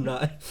 no, I'm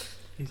not.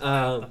 He's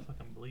got the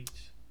fucking bleach.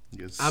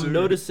 Yes, I'm sir.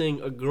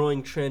 noticing a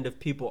growing trend of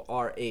people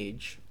our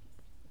age,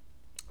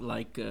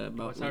 like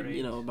about What's our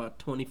you know age? about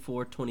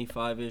 24,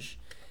 25 ish,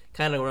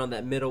 kind of around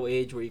that middle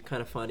age where you're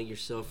kind of finding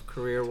yourself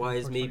career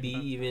wise, maybe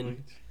 25 even. bleach.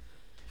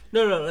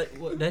 No, like,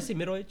 what, did I say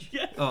middle age?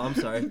 Yeah. Oh, I'm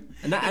sorry.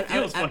 And It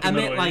feels I fucking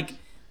meant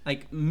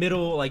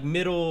middle age.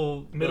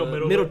 middle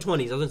Middle 20s.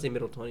 I was gonna say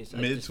middle 20s.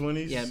 Mid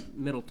 20s. Yeah,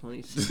 middle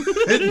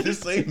 20s.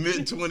 This ain't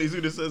mid 20s.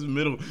 Who just says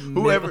middle?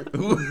 Whoever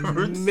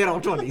middle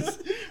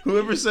 20s.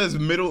 whoever says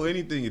middle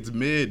anything, it's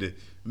mid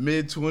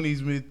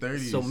 20s, mid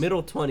 30s. So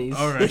middle 20s.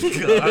 All right,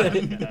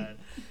 God.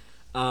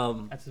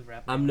 God. That's his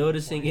rap. I'm name.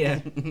 noticing, yeah,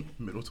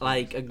 middle 20s.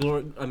 like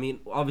I mean,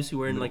 obviously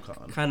we're in like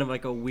Middle con. kind of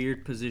like a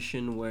weird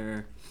position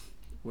where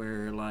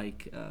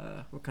like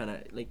we're kind of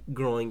like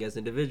growing as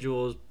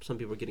individuals. Some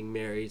people are getting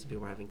married, some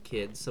people are having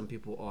kids, some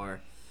people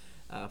are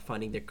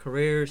finding their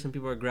career, some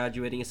people are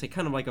graduating. It's like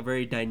kind of like a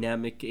very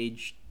dynamic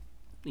age,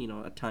 you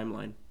know, a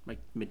timeline, like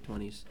mid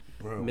 20s.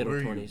 Bro, middle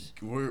where 20s.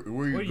 Where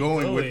Where you you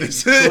going with going?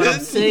 this? So what I'm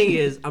saying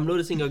is, I'm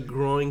noticing a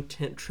growing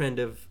trend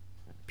of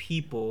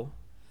people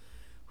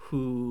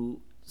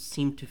who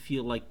seem to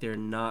feel like they're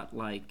not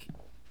like,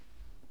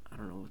 I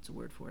don't know what's the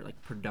word for it, like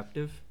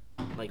productive,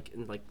 like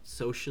in like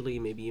socially,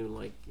 maybe even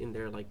like in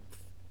their like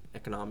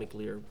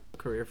economically or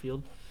career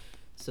field.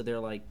 So they're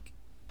like,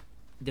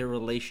 their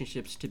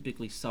relationships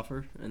typically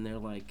suffer, and they're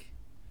like,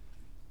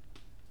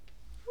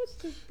 What's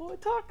this boy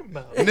talking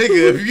about?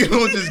 Nigga, if you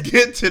don't just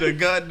get to the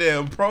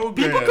goddamn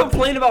program. people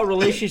complain about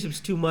relationships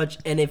too much,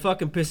 and it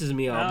fucking pisses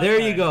me off. There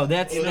you go.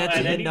 That's You know, that's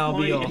at the any end all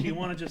be point, all. if you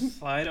want to just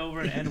slide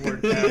over an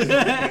N-word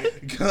past,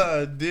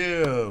 God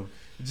damn.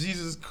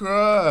 Jesus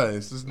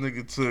Christ. This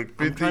nigga took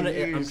 15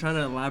 years. I'm trying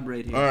to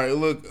elaborate here. All right,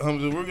 look,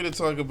 Hamza, let's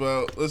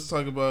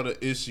talk about an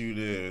issue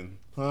then.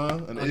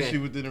 Huh? An Okay.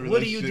 issue within a relationship.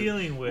 what are you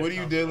dealing with? What are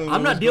you dealing with?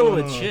 I'm not What's dealing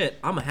going with on? shit.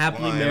 I'm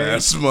happily Lying married.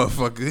 ass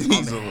motherfucker.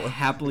 He's I'm a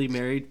happily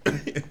married.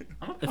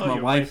 I'm If gonna my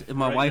call wife, your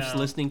right wife's now.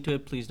 listening to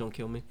it, please don't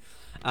kill me.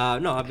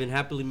 No, I've been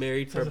happily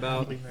married for Sounds about.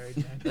 happily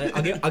married,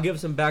 man. I'll give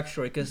some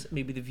backstory because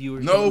maybe the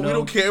viewers. No, don't we know.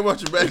 don't care about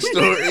your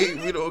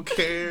backstory. We don't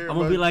care. I'm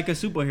gonna be about- like a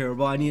superhero,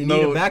 but I need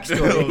no, a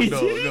backstory.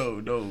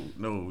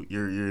 no.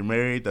 You're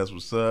married. That's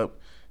what's up.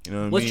 You know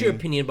what I mean? What's your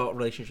opinion about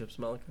relationships,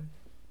 Malachi?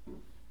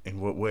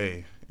 In what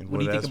way? In What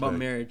do you think about aspect?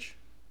 marriage?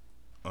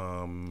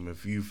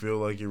 If you feel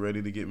like you're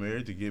ready to get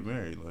married,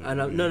 Like, I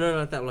know, no,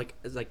 not that. Like,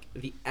 it's like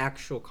the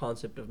actual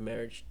concept of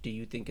marriage. Do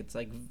you think it's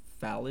like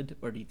valid,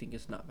 or do you think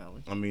it's not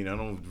valid? I mean, I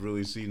don't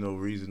really see no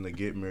reason to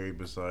get married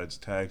besides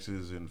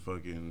taxes and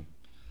fucking.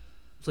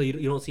 So you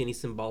don't see any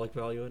symbolic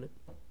value in it?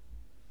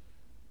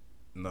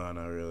 Nah,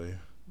 not really.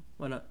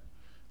 Why not?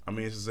 I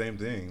mean, it's the same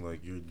thing. Like,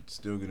 you're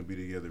still gonna be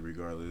together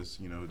regardless.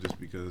 You know, just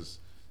because.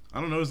 I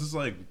don't know. It's just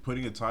like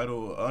putting a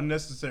title,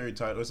 unnecessary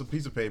title. It's a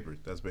piece of paper.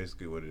 That's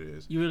basically what it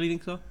is. You really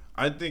think so,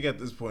 I think at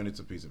this point it's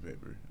a piece of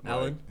paper.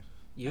 Alan? I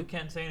You?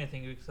 can't say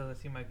anything because I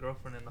see my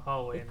girlfriend in the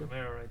hallway in the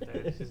mirror right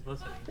there. She's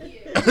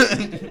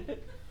listening.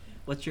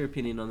 What's your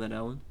opinion on that,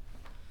 Alan?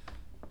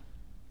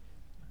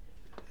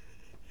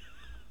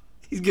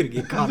 He's gonna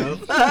get caught up.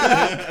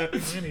 I'm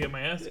gonna get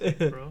my ass kicked,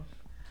 bro.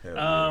 Hell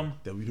yeah. Um,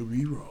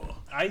 WWE Raw.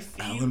 I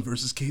see. Allen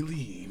versus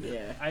Kayleen.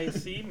 Yeah. I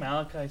see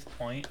Malachi's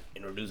point.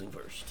 Introducing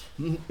first.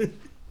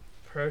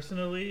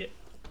 Personally,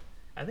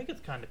 I think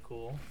it's kind of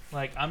cool.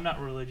 Like, I'm not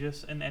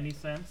religious in any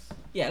sense.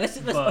 Yeah, let's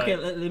But- okay.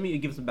 Let me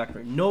give some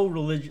background. No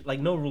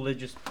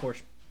religious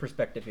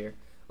perspective here.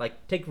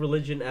 Like, take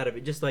religion out of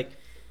it. Just like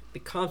the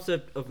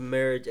concept of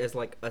marriage as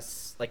like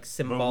like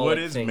symbolic. But what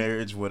is thing.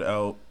 marriage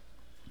without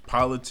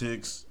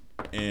politics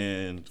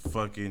and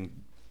fucking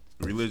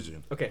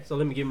religion? Okay, so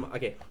let me give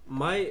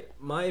my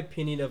my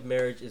opinion of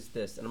marriage is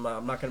this, and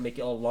I'm not gonna make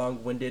it all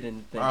long-winded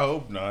and. I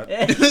hope not.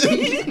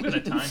 I'm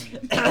gonna time you.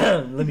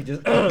 Let me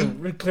just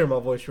clear my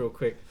voice real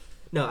quick.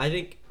 No, I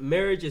think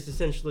marriage is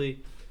essentially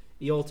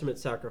the ultimate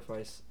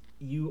sacrifice.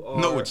 you are.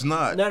 No, it's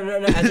not. No.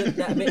 As in,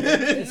 no.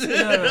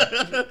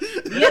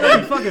 Yeah,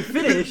 let me fucking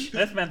finish.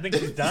 This man thinks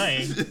he's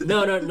dying.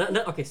 No.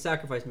 Okay,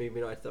 sacrifice maybe.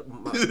 No, I thought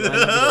might not be the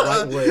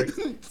right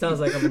word. Sounds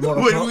like I'm in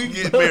Mortal When Kombat. we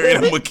get married,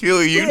 I'm gonna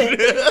kill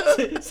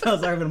you.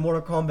 Sounds like I'm in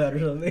Mortal Kombat or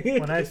something.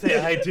 When I say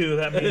I do,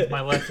 that means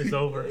my life is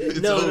over.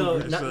 No,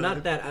 over, son.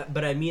 not that.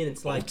 But I mean,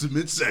 it's like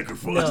Ultimate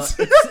sacrifice.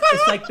 no,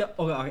 it's like the.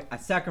 Okay,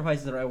 sacrifice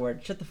is the right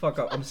word. Shut the fuck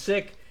up. I'm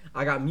sick.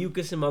 I got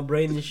mucus in my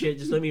brain and shit.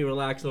 Just let me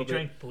relax a You little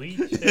bit. drank bleach?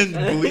 And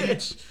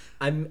Bleach.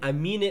 I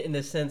mean it in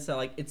the sense that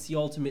like it's the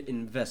ultimate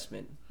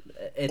investment.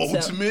 It's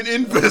Ultimate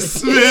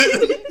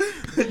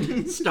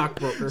investment.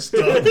 stockbroker.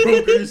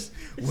 Stockbrokers.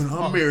 When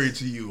I'm married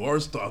to you, our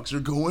stocks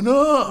are going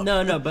up.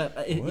 No,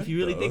 but if What you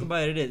really the- think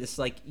about it, it's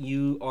like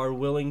you are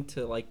willing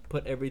to like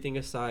put everything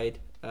aside,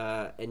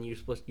 and you're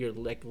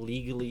like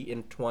legally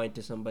entwined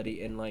to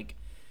somebody, and like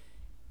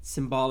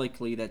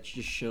symbolically that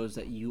just shows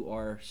that you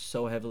are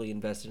so heavily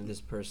invested in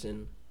this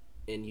person,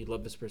 and you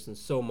love this person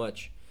so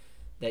much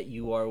that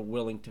you are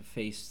willing to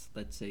face,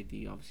 let's say,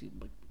 the obviously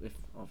like if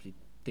obviously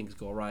things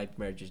go awry,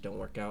 marriages don't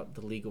work out,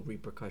 the legal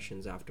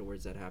repercussions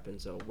afterwards that happen.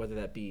 So whether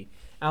that be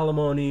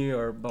alimony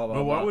or blah blah.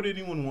 But why blah. would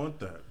anyone want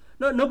that?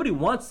 No, nobody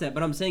wants that,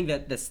 but I'm saying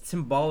that the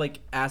symbolic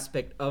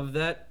aspect of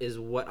that is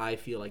what I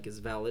feel like is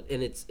valid,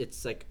 and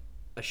it's like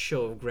a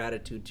show of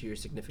gratitude to your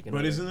significant But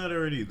other. isn't that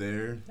already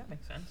there? That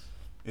makes sense.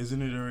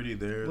 Isn't it already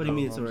there? What do you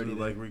mean it's though? already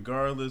Like,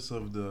 regardless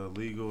of the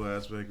legal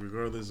aspect,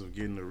 regardless of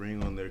getting a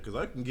ring on there, because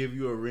I can give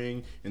you a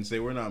ring and say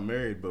we're not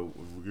married, but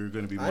you're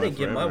going to be I mine didn't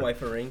give my forever.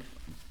 wife a ring.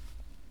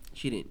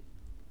 She didn't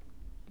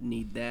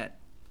need that.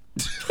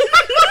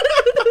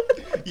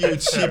 You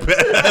cheap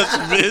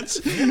ass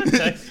bitch.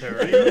 Text her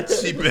right now.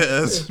 Cheap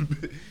ass.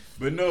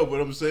 But no, but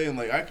I'm saying,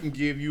 like, I can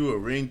give you a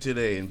ring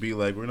today and be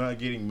like, we're not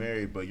getting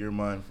married, but you're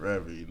mine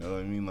forever. You know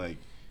what I mean? Like,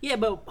 Yeah,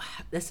 but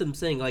that's what I'm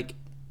saying. Like,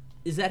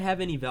 does that have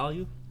any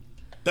value?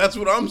 that's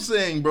what I'm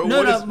saying, bro. No,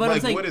 What is, but like, I'm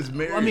saying, what is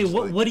marriage? I mean,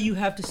 Like, what do you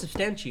have to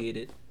substantiate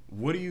it?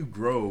 what do you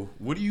grow?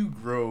 What do you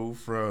grow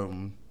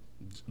from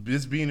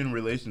just being in a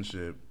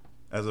relationship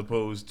as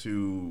opposed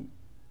to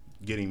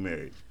getting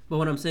married? But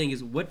what I'm saying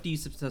is, what do you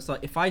substantiate?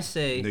 If I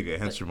say, Nigga,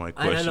 answer my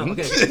I know.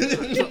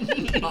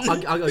 question.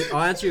 Okay,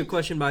 I'll answer your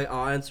question by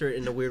I'll answer it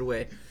in a weird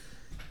way.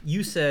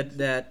 You said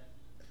that,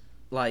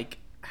 like,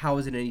 how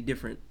is it any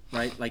different,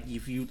 right? Like,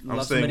 if you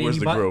love saying, somebody, where's and you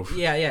the buy, growth?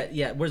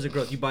 Yeah. Where's the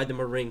growth? You buy them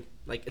a ring,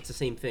 like it's the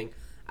same thing.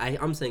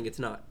 I'm saying it's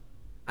not.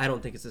 I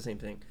don't think it's the same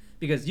thing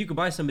because you could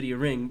buy somebody a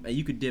ring and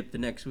you could dip the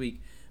next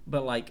week,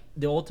 but like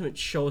the ultimate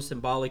show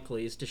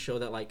symbolically is to show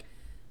that like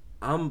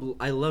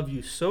I love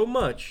you so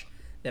much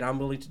that I'm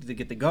willing to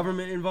get the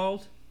government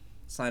involved,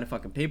 sign a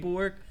fucking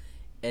paperwork,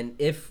 and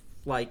if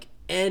like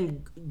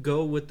and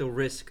go with the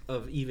risk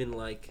of even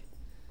like,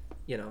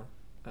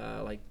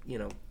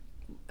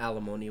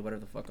 alimony or whatever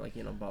the fuck, like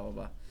blah blah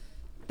blah.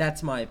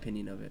 That's my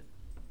opinion of it.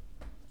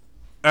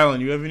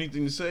 Alan, you have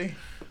anything to say?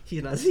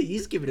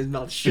 He's keeping his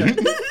mouth shut.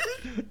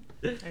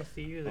 I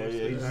see you Oh there.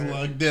 yeah, he's sweetheart.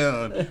 locked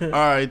down. All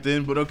right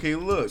then, but okay,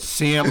 look.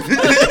 Simp.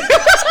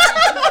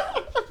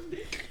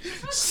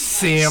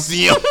 Simp.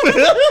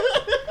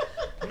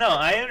 No,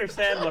 I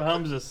understand what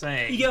Hums is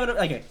saying. You get what I'm,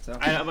 okay, so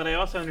But I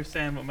also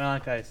understand what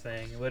Malachi is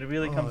saying. What it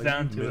really comes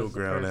down to middle is the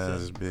ground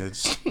person. ass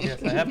bitch.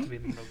 Yes, I have to be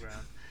in the middle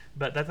ground.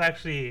 But that's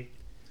actually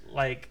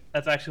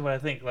what I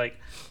think. Like,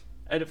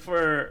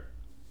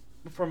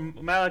 from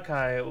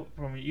Malachi,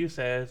 from what you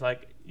said, it's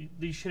like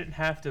you shouldn't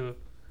have to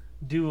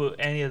do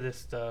any of this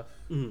stuff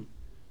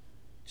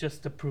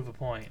just to prove a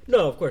point.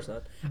 no, of course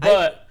not.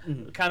 But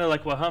kind of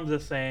like what Hums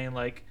is saying,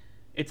 like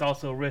it's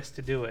also a risk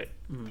to do it.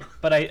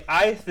 But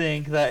I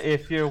think that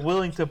if you're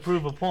willing to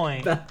prove a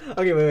point,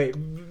 Okay, wait.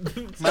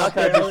 Stop Malachi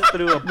there. just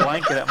threw a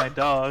blanket at my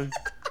dog.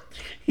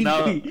 He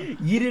No.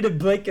 yeeted a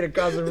blanket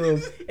across the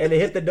room and it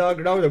hit the dog.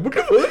 The dog was like,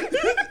 what the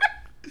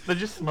fuck? They're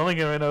just smelling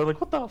it right now.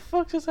 Like, what the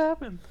fuck just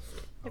happened?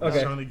 I was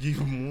Okay. trying to keep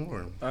him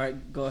warm. All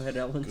right, go ahead,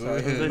 Ellen. Go Sorry,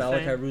 ahead.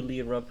 Malachi Saying? rudely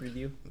interrupted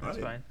you. That's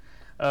Alright.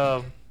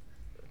 fine.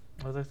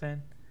 What was I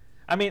saying?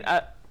 I mean,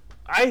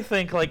 I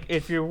think like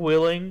if you're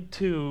willing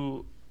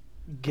to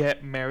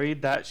get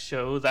married, that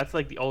shows that's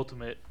like the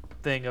ultimate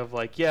thing of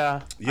like,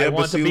 I but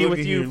want see, to be look with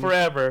at you here.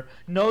 forever.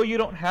 No, you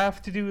don't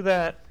have to do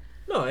that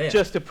No, yeah.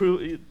 just to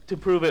prove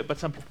it, but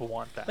some people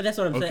want that. But that's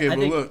what I'm Okay, saying. I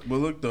think, but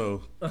look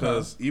though,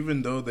 because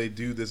even though they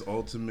do this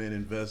ultimate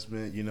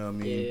investment, you know what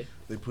I mean, Yeah.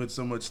 they put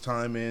so much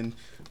time in,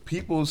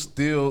 people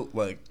still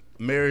like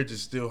marriage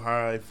is still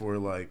high for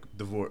like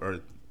divorce or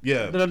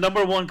The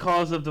number one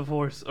cause of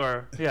divorce,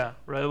 or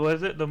right? What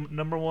is it? The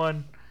number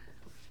one.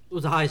 it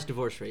was the highest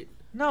divorce rate.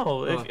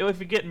 No, if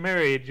you get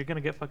married, you're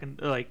gonna get fucking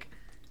like.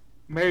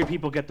 Married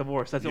people get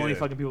divorced. That's the only Yeah.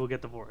 fucking people who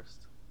get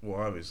divorced. Well,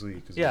 obviously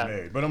because Yeah. they're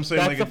married, but I'm saying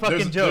That's like the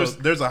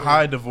fucking there's a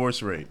high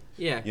divorce rate.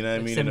 Yeah, You know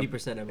what I mean?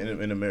 70% of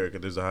them. In America,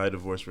 there's a high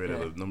divorce rate Yeah.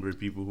 of the number of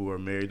people who are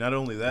married. Not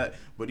only that,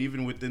 but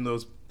even within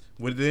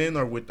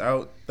or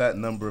without that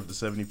number of the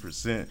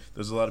 70%,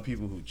 there's a lot of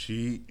people who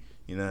cheat.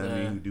 You know what I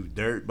mean? Who do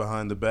dirt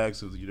behind the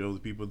backs of the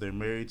people they're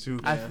married to.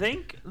 I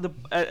think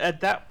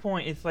at that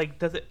point, it's like,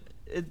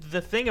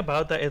 the thing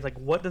about that is like,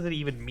 what does it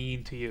even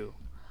mean to you?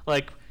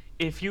 Like,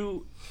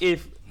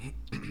 if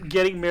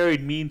getting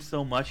married means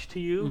so much to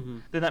you, Mm-hmm.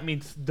 then that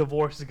means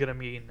divorce is gonna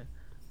mean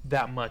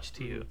that much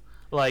to you.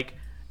 Like,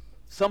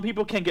 some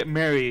people can get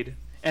married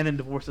and then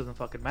divorce doesn't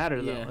fucking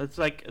matter though. Yeah. It's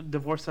like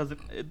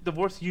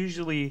divorce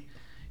usually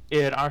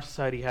in our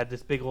society had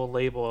this big old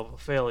label of a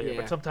failure,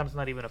 Yeah. but sometimes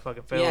not even a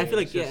fucking failure. Yeah, I feel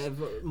like It's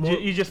just- more,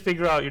 you just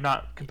figure out you're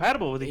not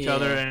compatible with each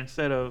other, Yeah. and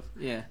instead of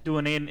yeah.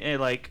 doing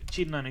like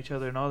cheating on each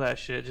other and all that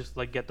shit, just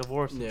like get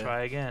divorced and Yeah.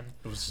 try again.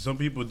 Some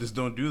people just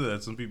don't do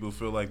that. Some people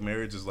feel like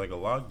marriage is like a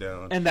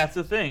lockdown. And that's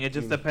the thing. It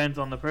just depends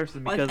on the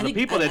person, Well, I because the think-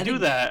 people I that do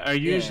think- that are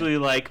yeah. usually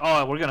like,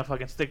 oh, we're gonna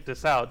fucking stick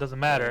this out. It doesn't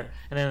matter,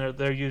 Yeah. and then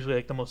they're usually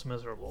like the most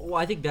miserable. Well,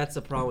 I think that's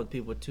the problem with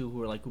people too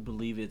who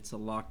believe it's a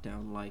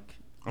lockdown. Like,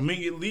 I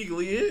mean, it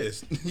legally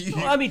is.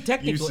 well, I mean,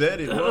 technically, you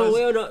said it Oh, was.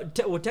 well, no,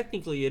 well,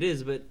 technically it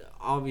is, but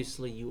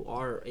obviously you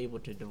are able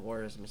to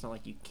divorce. I mean, it's not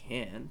like you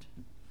can't.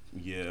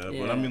 Yeah, Yeah.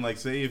 but I mean, like,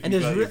 say if And you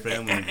there's got your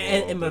family involved.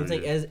 and what I'm or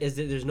saying your- is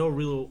that there's no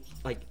real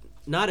like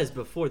not as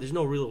before. There's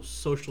no real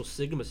social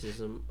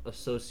stigmatism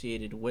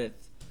associated with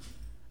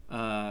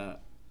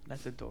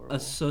That's adorable.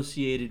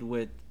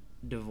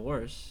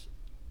 divorce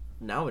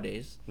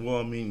nowadays. Well,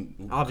 I mean,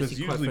 because Obviously,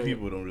 quite usually frankly-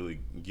 people don't really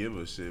give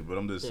a shit. But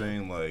I'm just Yeah.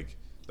 saying, like,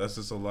 that's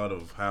just a lot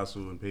of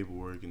hassle and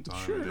paperwork and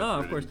time. Sure, and no, of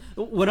effort course.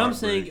 and What I'm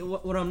heartbreak. saying,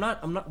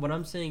 what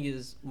I'm saying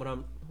is, what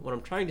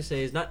I'm trying to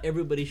say is, not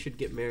everybody should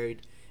get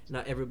married.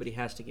 Not everybody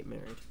has to get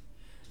married.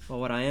 But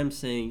what I am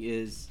saying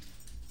is,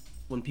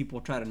 when people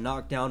try to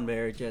knock down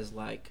marriage as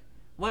like,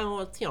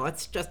 well, it's,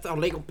 it's just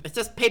illegal. It's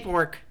just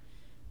paperwork.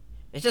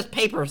 It's just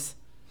papers.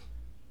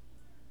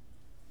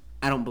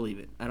 I don't believe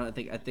it. I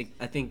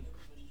think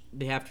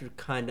they have to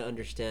kind of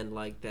understand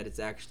like that it's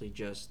actually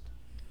just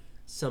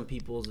some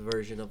people's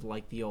version of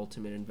like the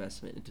ultimate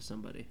investment into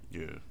somebody.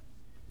 Yeah.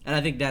 And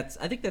I think that's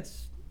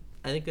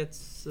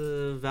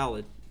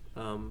valid.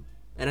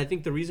 And I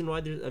think the reason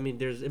why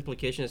there's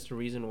implication as to the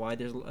reason why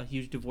there's a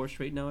huge divorce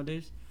rate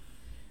nowadays.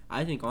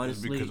 I think It's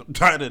honestly, because I'm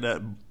tired of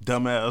that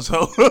dumbass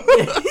hoe.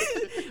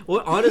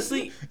 well,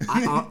 honestly,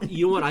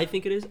 you know what I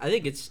think it is? I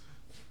think I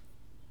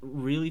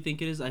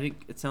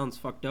think it sounds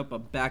fucked up,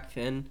 but back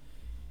then,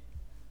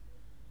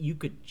 you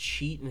could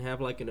cheat and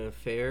have like an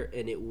affair,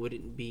 and it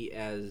wouldn't be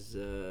as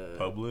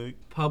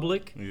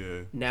public.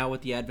 Yeah. Now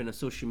with the advent of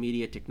social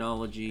media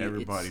technology,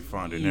 Everybody it's,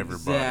 finding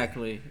everybody.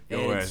 Exactly. Your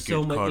And ass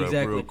so get much caught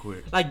exactly. up real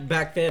quick. Like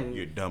back then,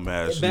 You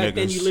dumbass back niggas.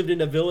 then you lived in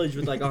a village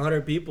with like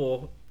 100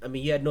 people. I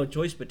mean, you had no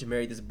choice but to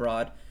marry this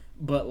broad.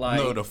 But like,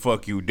 No, the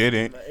fuck you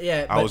didn't.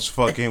 yeah, I but- was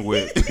fucking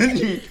with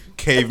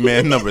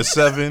caveman number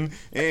 7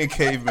 and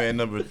caveman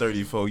number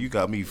 34. You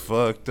got me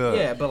fucked up.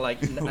 yeah, but like,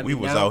 I We mean,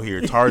 was now- out here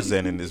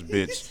Tarzan in this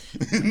bitch.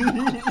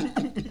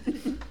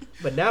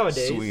 But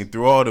nowadays, Swinging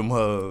through all them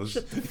hoes.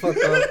 shut the fuck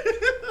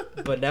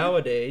up. But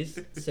nowadays,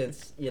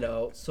 since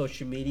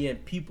social media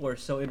and people are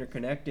so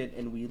interconnected,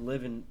 and we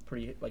live in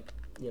pretty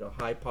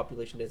high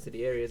population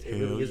density areas, it Hell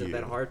really isn't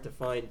that yeah. hard to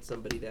find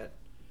somebody that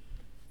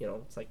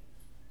it's like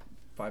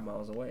 5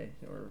 miles away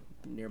or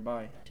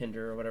nearby,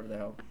 Tinder or whatever the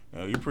hell.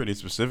 Oh, you're pretty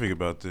specific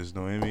about this,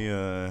 Noemi.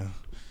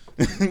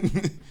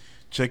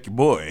 Check your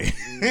boy.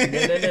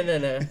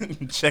 No.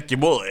 Check your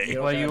boy. You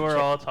don't While gotta you were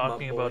check all my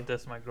talking boy. about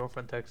this, my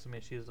girlfriend texted me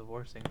she's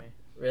divorcing me.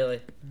 Really?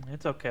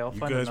 It's okay. I'll You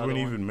find guys another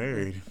weren't one. even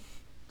married.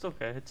 It's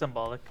okay. It's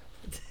symbolic.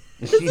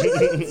 I see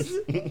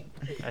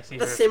The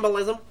her.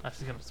 symbolism.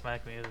 She's gonna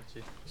smack me, isn't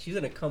she? She's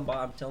gonna come by.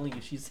 I'm telling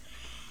you, she's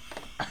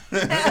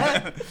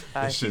Hi.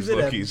 That shit's She's in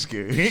a- low-key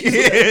scary.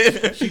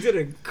 she's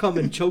gonna come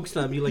and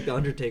chokeslam you like the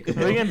Undertaker.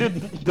 What are you gonna do?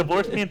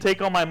 Divorce me and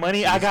take all my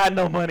money? I got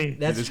no money.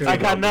 That's Just true. I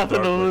came got out the nothing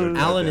dark to with a lose.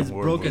 Alan is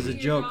goddamn broke as horrible-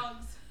 a joke.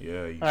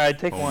 Yeah. you All right,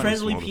 take one. homeless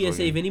Friendly motherfucker.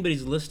 PSA: if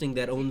anybody's listening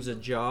that owns a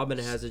job and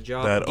has a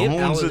job, That give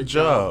owns Alan a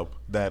job.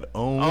 That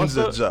owns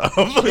Also, a job.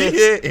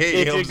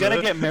 If you're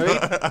gonna get married,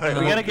 I if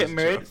you're own gonna get this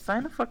married, job.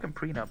 sign a fucking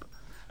prenup.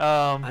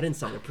 I didn't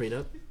sign a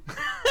prenup.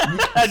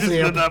 I just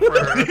did that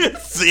for her.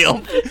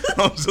 Simp.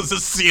 I'm just a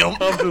simp.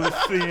 I'm just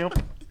a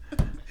simp.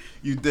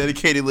 You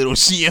dedicated little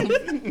simp.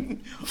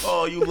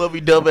 Oh, you love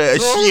me, dumbass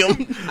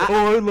simp.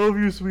 Oh, I love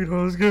you,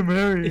 sweetheart. Let's get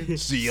married.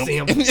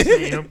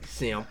 Simp.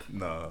 Simp.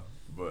 Nah,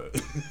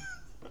 but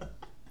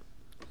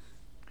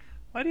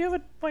Why do you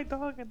have a white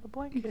dog in the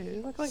blanket?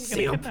 It looks like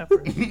you're gonna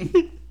Simp.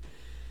 kidnap her.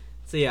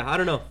 So yeah, I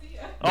don't know.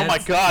 Oh my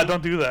That's- god,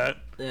 don't do that.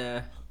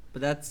 Yeah,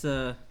 but that's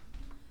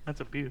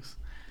abuse.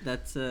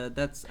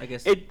 I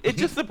guess. It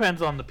just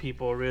depends on the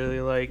people,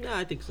 really. Like, Yeah,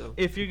 I think so.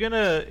 if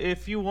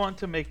you want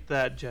to make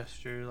that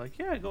gesture, like,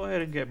 yeah, go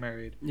ahead and get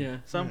married. Yeah.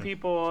 Some Yeah.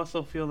 people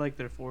also feel like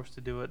they're forced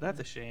to do it. That's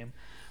a shame.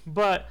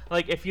 But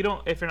like, if you're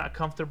not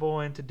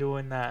comfortable into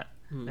doing that,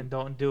 then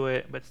don't do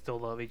it. But still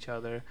love each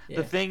other. Yeah.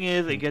 The thing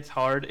is, it gets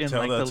hard in tell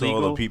like that the to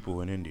all the legal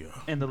people in India.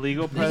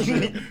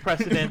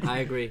 precedent. I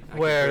agree. I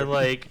Where concur.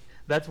 like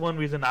that's one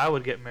reason I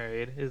would get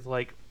married is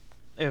like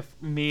if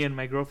me and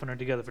my girlfriend are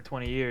together for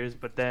 20 years,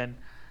 but then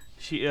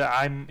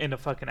I'm in a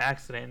fucking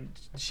accident.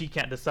 She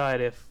can't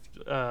decide if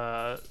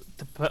to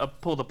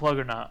pull the plug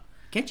or not.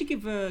 Can't you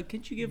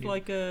give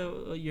like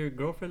your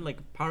girlfriend like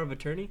power of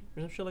attorney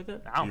or some shit like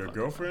that? I don't Your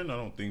fucking girlfriend? I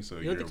don't think so.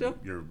 You don't think so?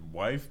 Your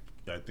wife?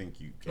 I think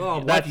you can. Oh,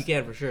 wife That's- you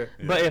can for sure.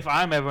 Yeah. But if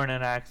I'm ever in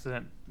an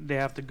accident, they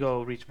have to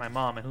go reach my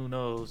mom, and who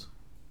knows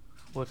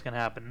what's gonna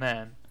happen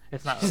then.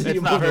 It's not. It's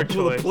You not her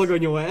pull a choice. plug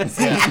on your ass.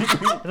 Yeah.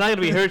 It's not gonna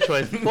be her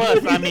choice.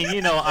 Plus, I mean,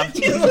 you know,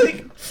 he's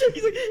like,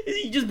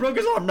 he just broke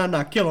his arm.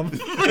 No, kill him.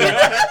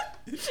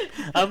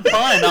 I'm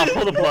fine. I'll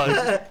pull the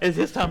plug. It's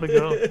his time to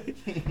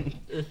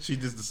go. She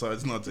just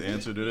decides not to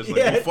answer. They're just like,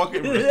 Yeah. well, fuck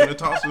it, we're just gonna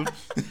toss him.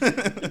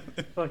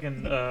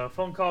 Fucking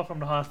phone call from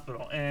the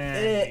hospital,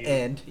 and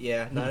And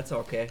yeah, no, it's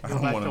okay. I Go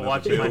don't back want to another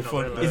watching my bill. Fuck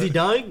novella. that. Is he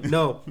dying?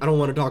 No, I don't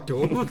want to talk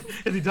to him.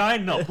 is he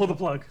dying? No, pull the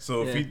plug.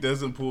 So if Yeah. he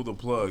doesn't pull the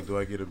plug, do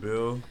I get a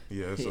bill?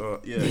 Yes.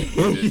 Yeah.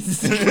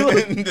 Just kill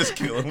him. Just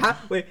kill him.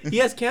 Wait, he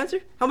has cancer?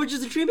 How much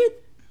is the treatment?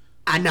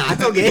 Nah,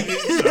 it's okay.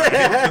 Sorry,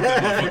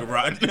 that motherfucker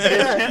rotten.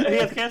 He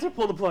has cancer.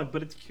 Pull the plug,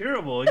 but it's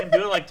curable. He can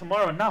do it like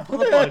tomorrow. Nah, pull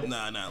the plug.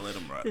 Nah, let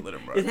him rot. Let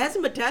him It rot.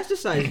 hasn't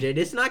metastasized yet.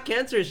 It's not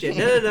cancerous yet.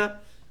 No.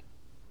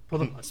 Pull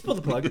the plug. Just pull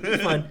the plug.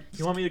 It's fine.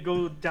 You want me to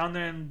go down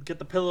there and get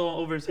the pillow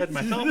over his head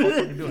myself? I'll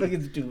fucking do it.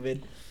 Fucking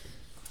stupid.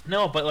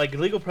 No, but like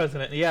legal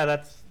precedent, yeah,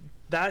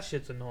 that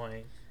shit's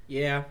annoying.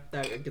 Yeah,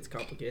 that gets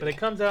complicated. But it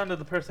comes down to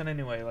the person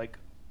anyway. Like,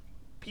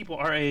 people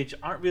our age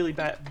aren't really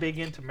that big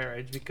into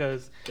marriage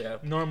because Yeah.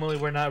 normally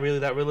we're not really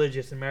that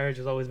religious, and marriage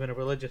has always been a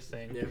religious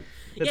thing. Yeah. That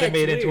Yeah, they it's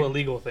made into a weird.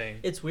 legal thing.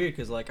 It's weird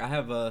because like I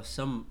have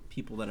some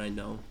people that I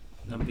know.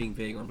 I'm being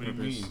vague on What do you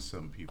purpose. mean,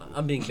 some people?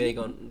 I'm being vague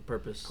on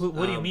purpose.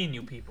 What do you mean,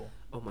 you people?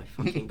 Oh my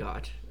fucking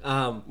god.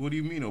 What do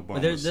you mean, Obama?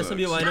 But there's some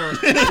people I know. know.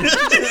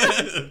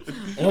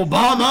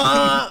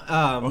 Obama.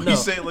 Oh, No. you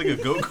say it like a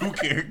Goku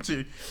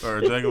character or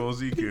a Dragon Ball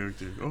Z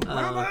character.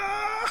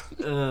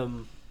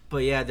 Obama.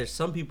 But yeah, there's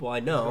some people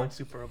I know Going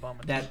Super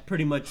Obama. that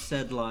pretty much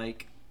said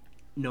like,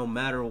 no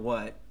matter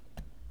what,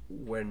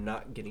 we're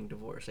not getting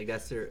divorced. Like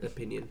that's their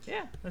opinion.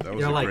 Yeah. That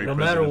was They're a like, great no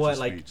matter what,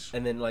 presidential like, speech.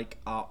 and then like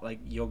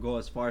you'll go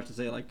as far as to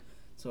say like,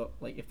 so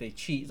like if they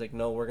cheat, it's like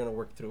no, we're gonna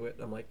work through it.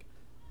 I'm like,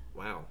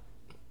 wow.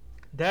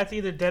 That's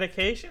either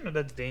dedication or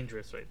that's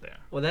dangerous right there.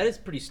 Well, that is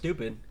pretty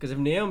stupid. Because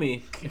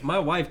if my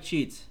wife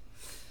cheats,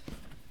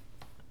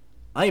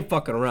 I ain't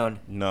fucking around.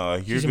 No,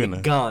 you're She's gonna be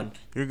gonna. gone.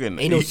 You're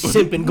gonna. Ain't no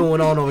simping going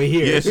on over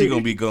here. Yeah, she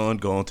gonna be going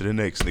to the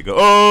next nigga.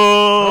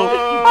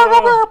 Oh.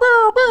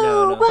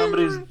 No.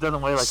 Somebody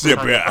doesn't weigh like Sip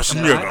 300 ass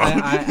fucking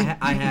nigga.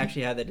 I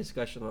actually had that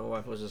discussion with my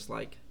wife. Was just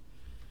like,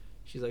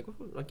 she's like,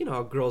 you know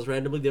how girls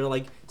randomly they're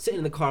like sitting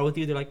in the car with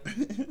you. They're like,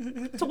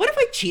 so what if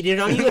I cheated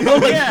on you? And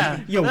I'm like, Yeah.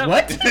 yo, That-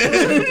 what?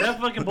 That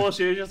fucking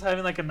bullshit. You're just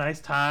having like a nice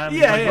time.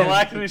 Yeah, like, yeah.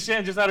 relaxing and shit.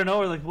 And just out of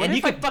nowhere, like, what And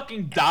if you I could-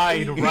 fucking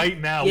died right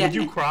now? Yeah. Would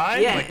you cry?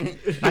 Yeah.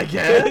 Like, I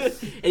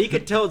guess. And you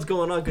could tell what's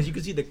going on because you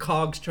can see the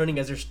cogs turning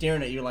as they're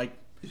staring at you like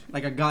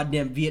a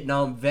goddamn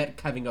Vietnam vet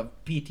having a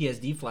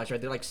PTSD flash. Right?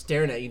 They're like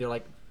staring at you. They're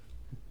like,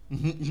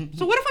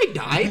 so what if I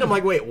died? I'm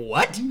like, wait,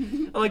 what?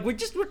 I'm like, we're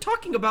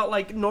talking about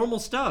like normal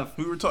stuff.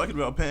 We were talking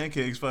about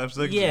pancakes 5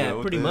 seconds ago. Yeah,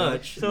 What pretty the hell?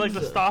 much. So like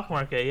the stock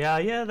market,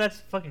 yeah, that's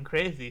fucking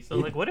crazy. So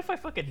like, what if I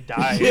fucking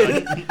died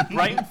like,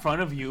 right in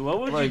front of you? What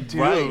would you do?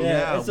 right,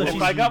 yeah, yeah. so what If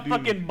would I you got do?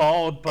 fucking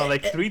mauled by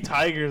like 3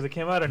 tigers that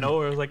came out of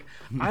nowhere, I was like,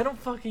 I don't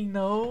fucking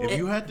know. If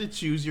you had to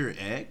choose your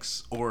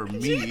ex or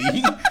me,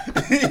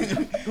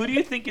 Who do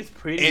you think is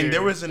prettier? and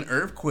there was an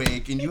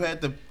earthquake, and you had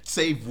to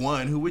save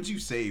one, who would you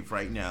save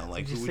right now?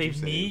 Like, Would you who would save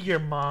you me, save? your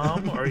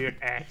mom, or your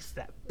ex,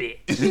 that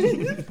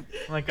bitch?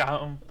 Like,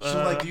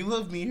 So, like, do you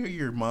love me or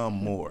your mom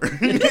more?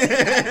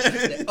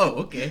 Oh,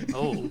 okay.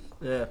 oh,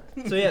 Yeah.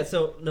 So yeah.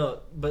 So no,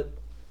 but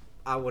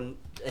I wouldn't.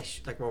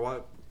 Like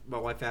my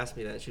wife asked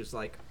me that. She was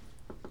like,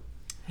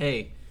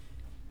 "Hey,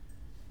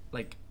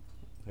 like,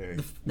 Hey.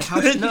 how,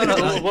 no,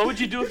 Well, what would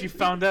you do if you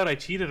found out I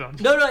cheated on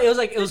you? no.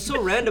 It was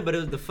so random.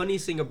 But the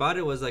funniest thing about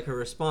it was like her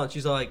response.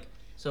 She's like,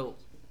 "So,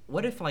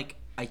 what if like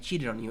I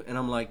cheated on you?" And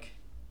I'm like,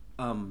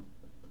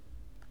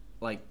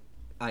 like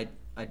I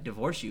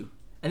divorce you.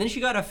 And then she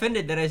got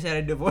offended that I said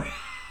I divorce.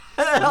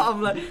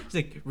 I'm like, she's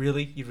like,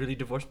 really? You really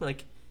divorced me?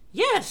 Like,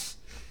 yes.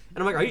 And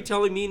I'm like, are you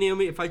telling me,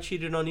 Naomi, if I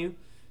cheated on you,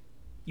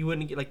 you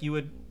wouldn't get like you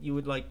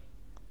would like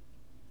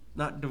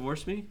not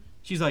divorce me?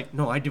 She's like,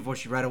 no, I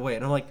divorced you right away.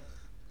 And I'm like,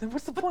 Then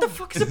what's the what point? the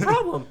fuck is the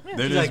problem? They're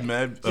She's just like,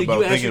 mad she's like, about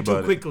you thinking answered too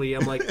about it. quickly.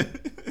 I'm like,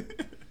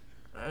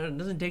 it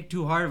doesn't take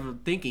too hard of a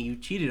thinking. You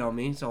cheated on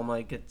me, so I'm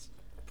like, it's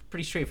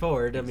pretty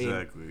straightforward. I mean,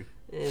 Exactly.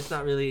 it's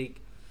not really.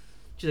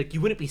 She's like,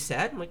 you wouldn't be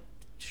sad? I'm like,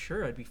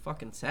 sure, I'd be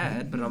fucking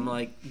sad, but I'm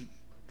like,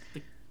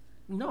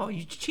 no,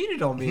 you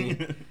cheated on me.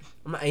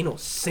 I'm like, ain't no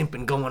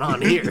simping going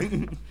on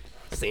here.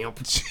 Simp.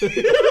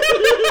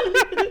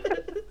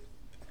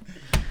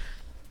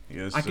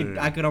 Yes, I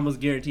sir. could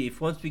almost guarantee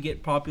if once we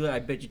get popular, I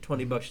bet you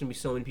 $20 gonna be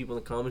so many people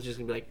in the comments just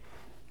gonna be like,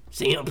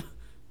 simp,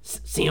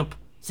 simp,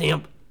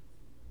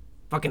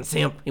 fucking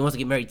simp. He wants to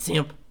get married,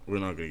 simp. We're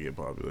not gonna get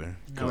popular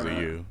because No. of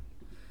you.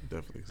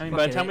 Definitely. I mean, by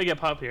the Fucking time A. we get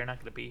popular, you're not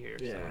gonna be here.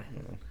 Yeah.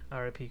 So.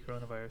 R.I.P.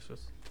 coronavirus.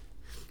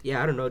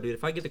 Yeah, I don't know, dude.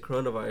 If I get the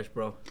coronavirus,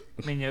 bro,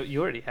 I mean,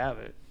 you already have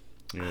it.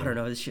 Yeah. I don't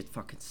know. This shit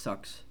fucking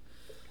sucks.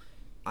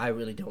 I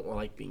really don't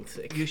like being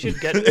sick. You should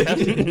get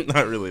tested.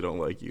 I really don't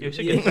like you. You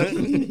should get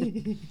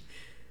tested.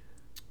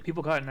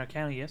 People got in our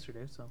county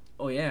yesterday, so.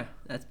 Oh yeah,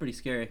 that's pretty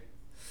scary.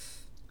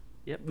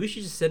 Yep. We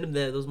should just send them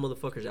those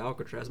motherfuckers to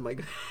Alcatraz, my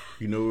God.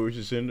 You know where we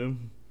should send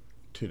them?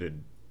 To the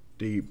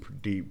deep.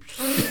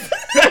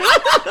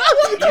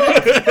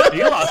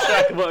 You lost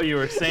track of what you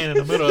were saying in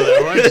the middle of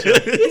that, weren't you?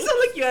 It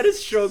sounded like you had a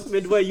stroke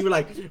midway. You were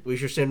like, we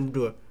should send them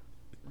to a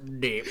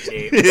deep.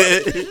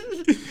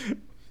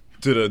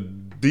 To the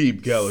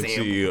deep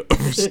galaxy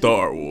of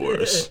Star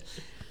Wars.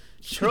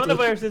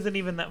 Coronavirus isn't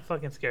even that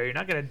fucking scary. You're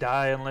not gonna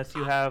die unless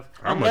you have,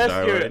 I'm gonna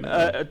die you're right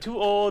now. too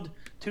old,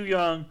 too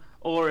young,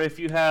 or if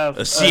you have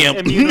A simp.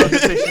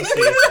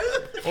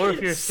 immunodeficiency, or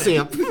if you're sick.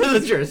 Simp.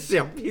 Unless you're a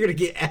simp. You're gonna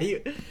get at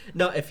you.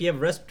 No, if you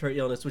have respiratory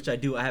illness, which I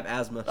do, I have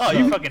asthma. Oh, so,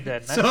 you're fucking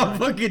dead. That's So I'm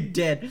fine. fucking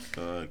dead.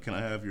 Can I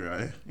have your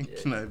eye?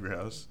 Can I have your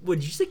house?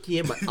 Would you say, can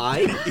you have my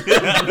eye?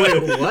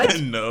 Wait,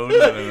 what? No.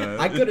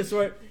 I could have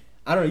sworn.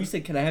 I don't know. You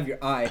said, can I have your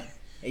eye?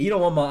 And you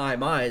don't want my eye.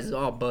 My eye is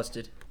all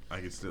busted. I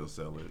can still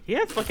sell it. He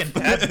has fucking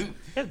dad. He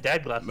has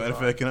dad glasses. Matter of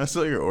on. fact, can I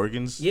sell your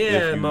organs? Yeah,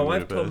 if you my win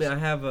wife a told me pass? I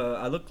have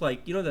I look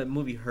like, you know that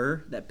movie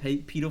Her, that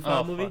pedophile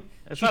Oh, movie. fuck.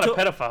 It's She not told-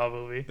 a pedophile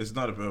movie. It's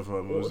not a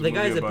pedophile movie. It's The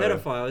guy's a movie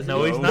about pedophile. Isn't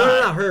No, he? he's No,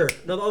 not. not Her.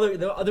 No,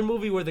 the other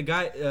movie where the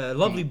guy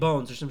Lovely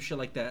Bones or some shit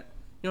like that.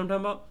 You know what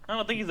I'm talking about? I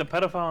don't think he's a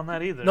pedophile on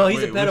that either. No, he's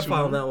a Wait, which pedophile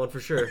one? on that one for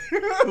sure.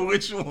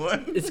 Which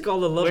one? It's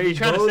called The What Lovely you're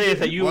trying to Bones. say is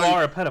that you Why-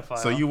 are a pedophile.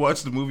 So you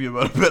watched the movie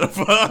about a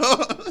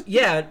pedophile?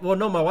 Yeah, well,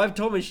 no, my wife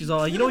told me, she's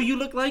all, you know what you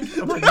look like?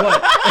 I'm like,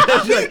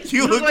 what? She's like,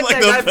 You look like that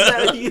a guy from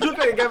pedophile. that, you look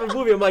like a guy from the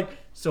movie. I'm like,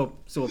 so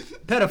a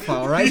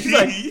pedophile, right? She's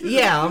like,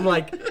 yeah. I'm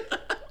like,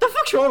 the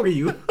fuck's wrong with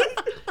you?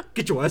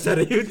 Get your ass out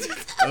of here.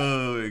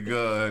 Oh my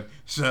god!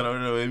 Shout out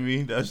to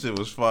Amy. That shit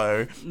was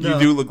fire. No. You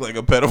do look like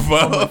a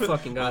pedophile. Oh my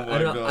fucking God. Oh I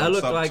my don't- god! I look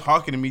Stop like-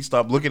 talking to me.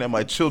 Stop looking at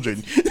my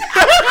children.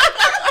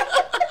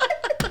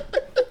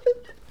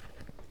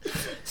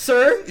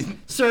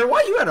 Sir, why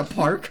are you at a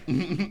park?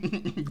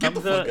 Get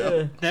the fuck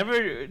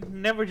out.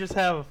 Never just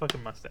have a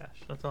fucking mustache.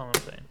 That's all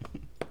I'm saying.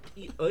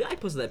 Oh, yeah, I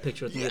posted that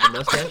picture with me with the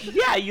mustache.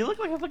 Yeah, you look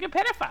like a fucking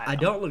pedophile. I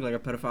don't look like a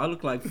pedophile. I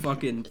look like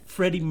fucking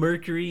Freddie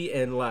Mercury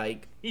and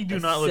like You do a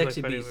not look like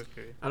sexy Freddie beast.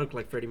 Mercury. I look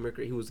like Freddie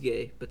Mercury, who was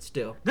gay, but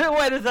still. Then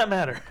why does that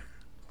matter?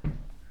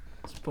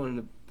 It's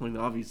pointing the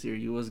obvious here.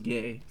 He was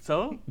gay.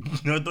 So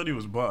I thought he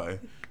was bi.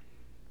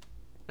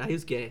 Nah, he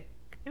was gay.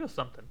 he was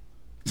something.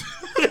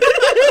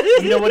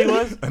 You know what he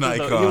was? An He was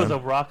icon. He was a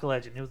rock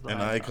legend. He was the An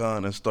icon.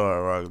 icon, a star,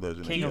 a rock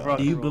legend. King of Yeah. rock.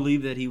 Do you and roll.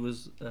 believe that he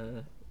was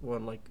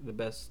one like the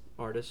best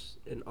artists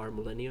in our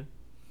millennia?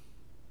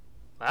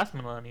 Last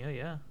millennia,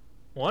 yeah.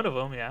 One of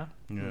them, yeah.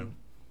 Yeah.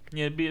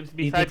 Yeah,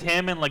 besides think-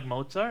 him and like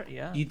Mozart,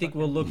 yeah. Do you think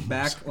we'll look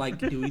back like?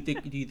 Do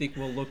you think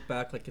we'll look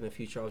back like in the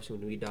future? Obviously,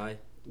 when we die,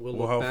 we'll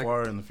Well, look how back.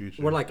 far in the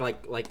future? We're like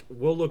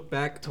we'll look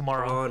back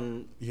Tomorrow.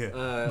 on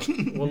Yeah.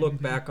 we'll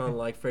look back on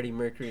like Freddie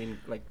Mercury and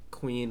like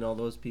Queen, all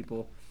those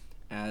people,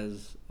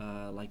 as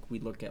like we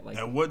look at like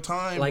At what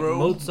time, like bro?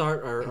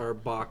 Mozart or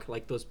Bach,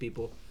 like those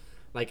people,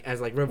 like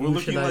as like We're looking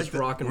revolutionized like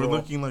rock and we're roll.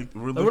 looking like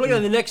we're We're looking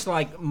at the next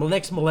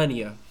next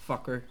millennia,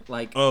 fucker.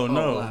 Like Oh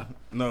no, wow.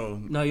 no,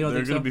 No, you don't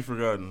They're think gonna so? be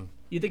forgotten.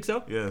 You think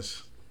so?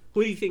 Yes.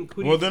 Who do you think?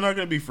 Who do Well, you they're not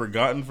gonna be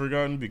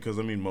forgotten because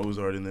I mean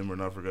Mozart and them were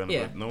not forgotten.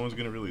 Yeah. About. No one's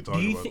gonna really talk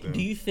do you about them.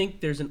 do you think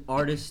there's an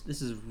artist?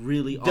 This is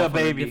really Da off on a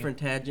Baby. different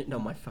tangent. No,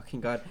 my fucking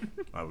God.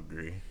 I would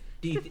agree.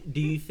 Do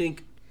you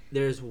think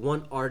there's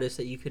one artist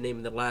that you could name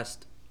in the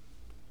last,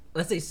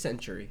 let's say,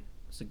 century?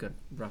 It's a good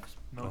rough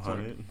Mozart.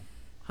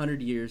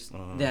 100 years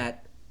Uh-huh.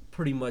 that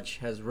pretty much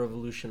has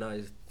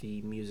revolutionized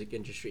the music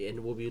industry and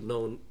will be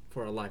known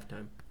for a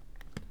lifetime.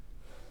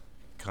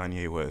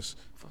 Kanye West.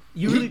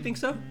 You really think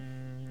so?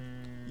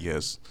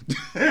 Yes.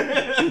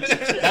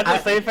 That's a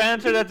safe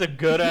answer. That's a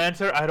good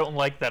answer. I don't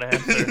like that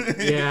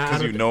answer. Yeah. I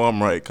Because you don't- know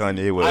I'm right,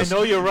 Kanye I West.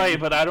 know you're right,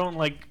 but I don't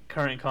like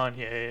current Kanye.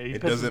 He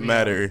It pisses doesn't me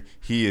matter.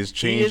 He is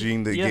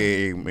changing the yeah,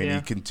 game, and yeah.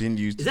 he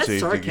continues to Is that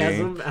change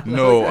sarcasm? the I game.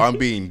 No, like that. I'm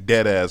being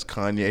dead ass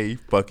Kanye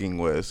fucking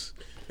West.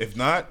 If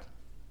not,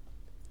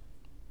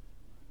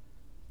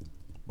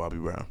 Bobby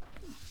Brown.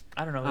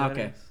 I don't know. Who that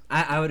Okay. is.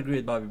 I would agree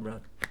with Bobby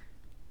Brown.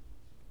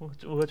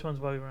 Which one's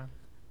Bobby Brown?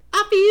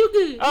 I feel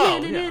good. Oh,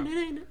 Na, na, yeah. na,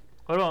 na, na.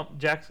 What about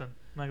Jackson?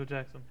 Michael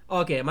Jackson.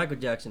 Okay, Michael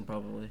Jackson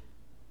probably.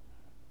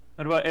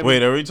 What about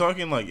Wait, are we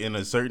talking like in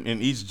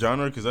each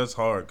genre? Because that's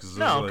hard. Cause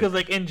No, it's because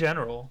like in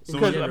general. So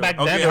Because in general. back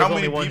then okay, there was how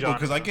only many one people? genre.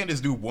 Because I can't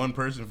just do one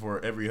person for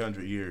every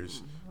 100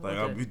 years. Like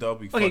Okay. I'll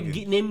be Okay,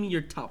 fucking name me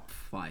your top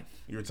 5.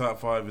 your top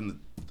 5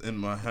 in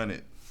my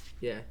 100.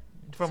 Yeah.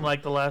 From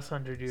like the last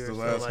 100 years. the so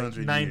last like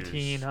 100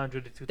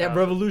 1900 to 2000. That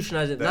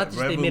revolutionized it. That Not just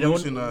they made one.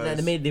 revolutionized-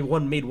 That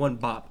made one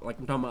bop. Like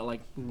I'm talking about,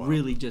 like Bop.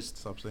 really just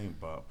Stop saying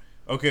Bob.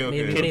 Okay,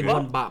 okay, made okay.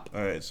 one bop.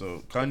 All right,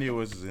 so Kanye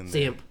West is in there.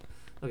 Simp.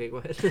 Okay, go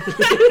ahead.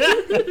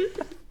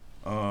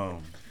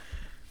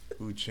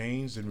 Who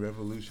changed and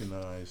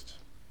revolutionized?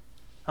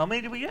 How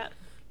many did we get?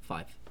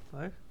 5.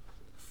 5.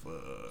 Fuck.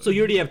 So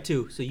you already have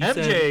 2. So you said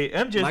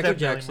MJ's Michael definitely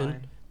Jackson.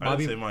 mine. I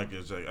Bobby- didn't say Michael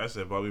Jackson. I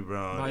said Bobby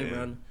Brown. Bobby and,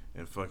 Brown.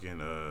 and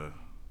fucking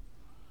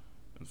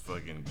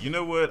Fucking. You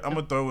know what? I'm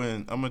gonna throw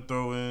in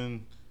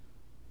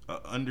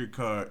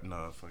undercard.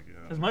 Nah, fuck it.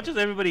 As much as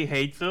everybody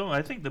hates them,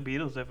 I think the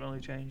Beatles definitely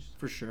changed.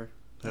 For sure.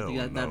 I Hell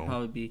think no. that'd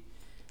probably be.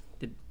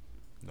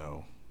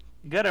 No.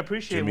 You gotta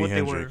appreciate Jimi what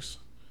Hendrix. they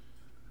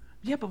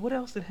were. Yeah, but what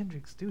else did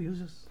Hendrix do? He was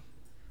just.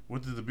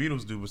 What did the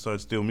Beatles do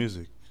besides steal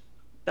music?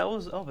 That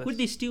was Elvis. Who'd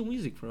they steal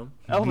music from?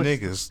 Elvis.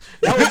 Niggas.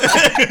 That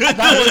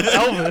was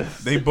Elvis.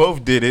 They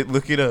both did it.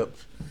 Look it up.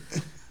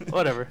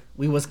 Whatever.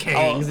 We was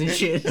kings and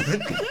shit.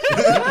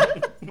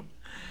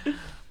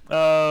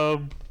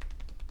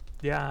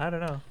 Yeah, I don't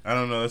know. I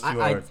don't know. That's too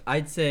hard.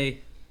 I'd say.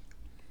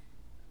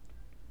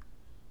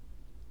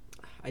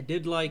 I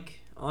did like,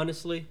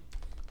 honestly,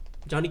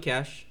 Johnny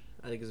Cash.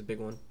 I think is a big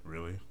one.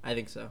 Really? I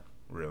think so.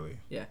 Really?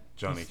 Yeah.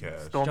 Johnny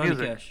Cash. Stole Johnny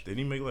music. Cash. Did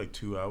he make like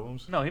 2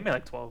 albums? No, he made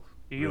like 12.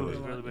 He Really? was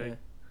really big. Yeah.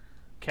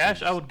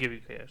 Cash, I would give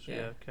you Cash. Yeah.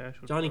 Yeah, Cash.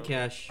 Would Johnny probably-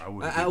 Cash. I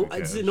would give you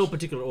It's in Cash. no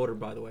particular order,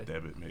 by the way.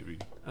 Debit, maybe.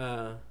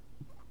 The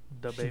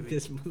baby.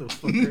 This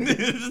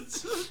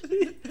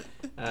motherfucker.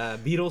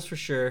 Beatles for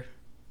sure.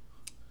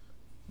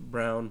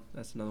 Brown.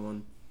 That's another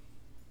one.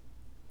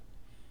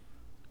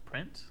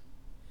 Prince?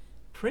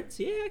 Prince.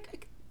 Yeah.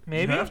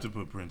 Maybe. You have to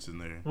put Prince in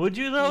there. Would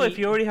you though? If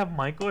you already have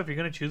Michael, if you're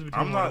gonna choose between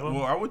I'm one not. of them?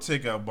 Well, I would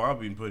take out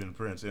Bobby and put in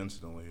Prince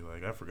instantly.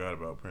 Like I forgot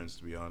about Prince,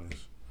 to be honest.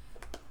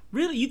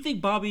 Really, you think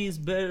Bobby is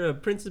better?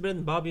 Prince is better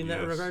than Bobby in that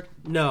Yes. regard?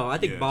 No, I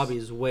think Yes. Bobby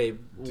is way, Do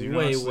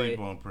way, not sleep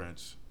way. on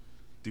Prince.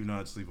 Do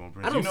not sleep on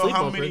Prince. I don't you know sleep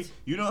how on many? Prince.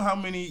 You know how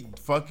many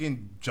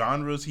fucking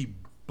genres he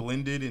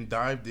blended and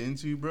dived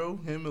into, bro?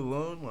 Him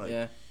alone, like,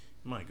 Yeah.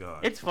 my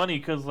God. It's funny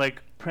because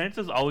like Prince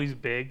is always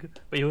big,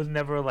 but he was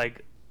never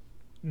like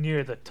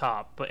near the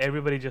top. But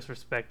everybody just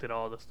respected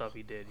all the stuff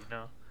he did. You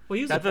know. Well,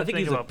 he was. That's I the think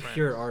thing he was a about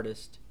pure Prince.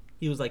 artist.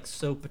 He was like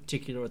so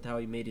particular with how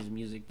he made his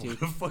music too. What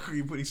the fuck are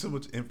you putting so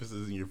much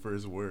emphasis in your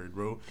first word,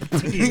 bro?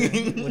 What do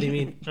you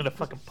mean? And a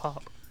fucking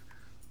pop.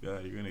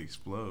 God, you're gonna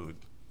explode.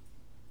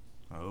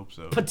 I hope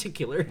so.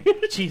 Particular.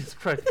 Jesus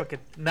Christ! Fucking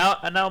now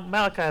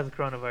Malachi has a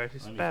coronavirus. He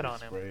I need spat to on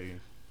him. spray.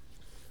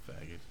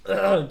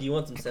 Faggot. Do you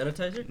want some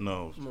sanitizer?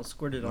 No, I'm gonna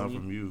squirt it not on you.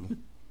 from you.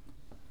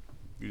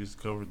 You just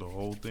covered the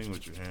whole thing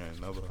with your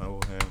hand. Now the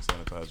whole hand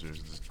sanitizer is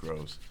just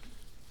gross.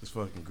 It's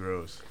fucking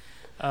gross.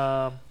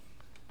 Fuck.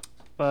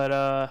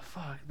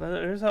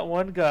 There's that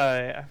one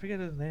guy. I forget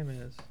what his name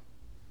is.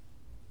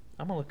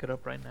 I'm gonna look it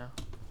up right now.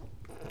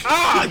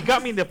 Ah! You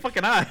got me in the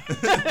fucking eye.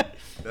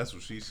 That's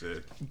what she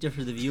said. Just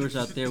for the viewers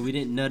out there, we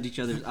didn't nudge each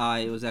other's eye.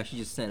 It was actually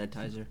just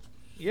sanitizer.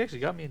 You actually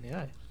got me in the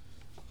eye.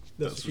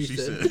 That's what she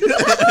said. Yeah,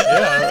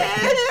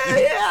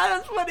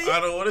 that's funny. I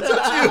don't want to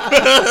touch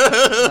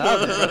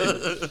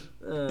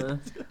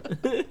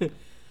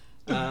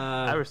you.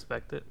 I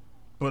respect it.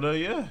 But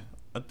yeah,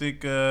 I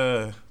think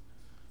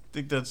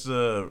that's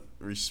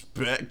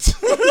respect.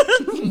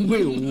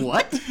 Wait,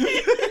 what?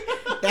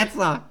 That's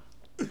not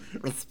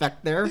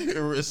respect there.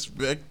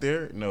 Respect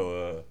there.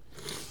 No,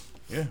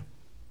 yeah.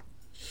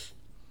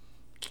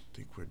 I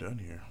think we're done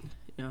here.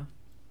 Yeah. I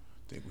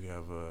think we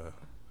have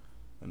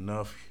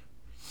enough.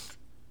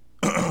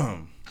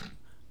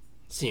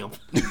 Simp.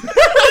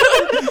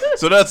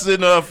 So that's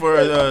enough for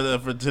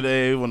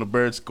today on the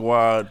Bird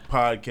Squad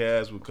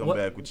podcast. We'll come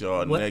back with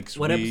y'all next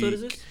what week. episode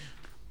is this?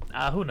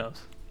 Who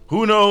knows?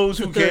 Who knows?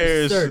 Who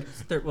cares? Third,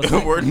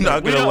 We're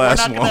not gonna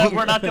last long.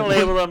 We're not gonna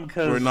label them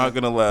because We're not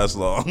gonna last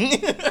long.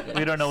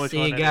 we don't know which See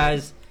one. you it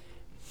guys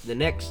the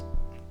next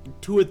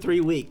 2 or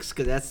 3 weeks,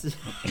 because that's the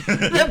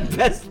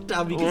best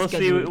time we is. can We'll see.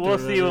 schedule. We'll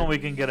see when we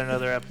can get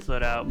another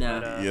episode out. Nah.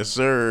 But, Yes,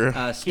 sir.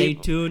 Stay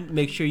tuned.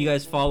 Make sure you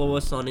guys follow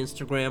us on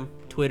Instagram,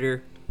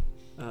 Twitter.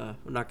 We're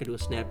not gonna do a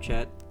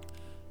Snapchat.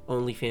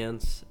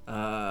 OnlyFans,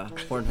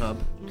 Pornhub,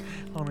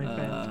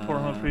 OnlyFans,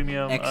 Pornhub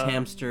Premium, X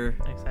Hamster.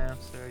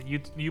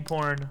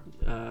 YouPorn.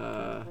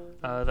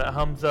 That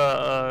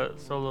Hamza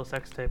solo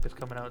sex tape is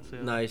coming out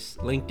soon. Nice.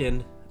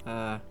 LinkedIn.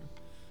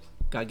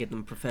 Gotta get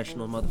them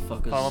professional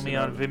motherfuckers. Follow me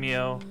on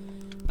Vimeo.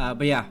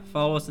 But yeah,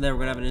 follow us there. We're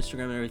gonna have an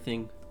Instagram and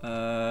everything.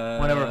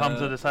 Whenever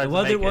Hamza decides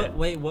to make it.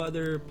 What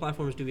other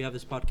platforms do we have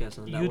this podcast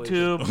on? That way-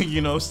 YouTube.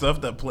 You know, stuff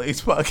that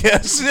plays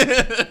podcasts.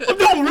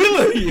 No,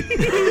 really?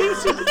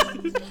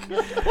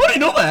 Why do you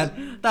know that?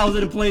 That was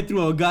gonna play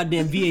through a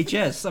goddamn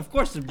VHS. Of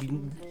course it'd be.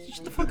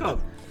 Shut the fuck up.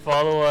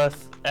 Follow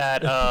us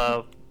at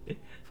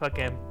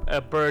fucking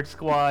Bird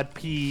Squad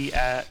P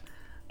at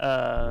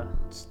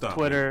Stop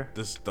Twitter. It.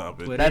 Just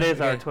stop it. Twitter. That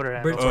is our Okay. Twitter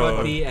handle. Bird Squad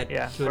Oh, P at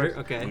yeah, Twitter. Bird-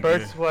 Okay.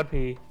 Bird Squad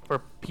P for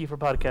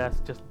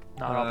podcast, just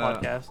not all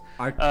podcasts.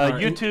 Our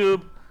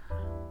YouTube.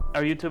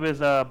 Our YouTube is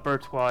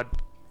Bird Squad,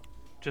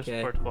 just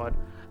Okay. Bird Squad.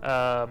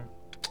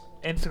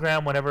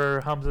 Instagram, whenever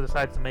Hamza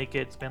decides to make it,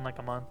 it's been like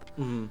a month.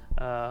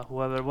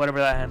 Whatever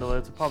that handle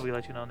is, we'll probably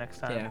let you know next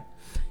time. Yeah.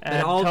 And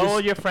And all tell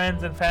this- your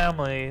friends and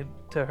family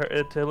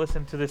to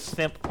listen to this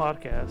simp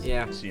podcast.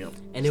 Yeah. Simp.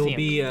 And it will Simp.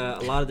 be a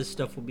lot of this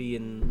stuff will be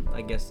in,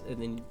 I guess, and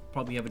then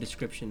probably have a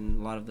description.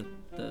 A lot of the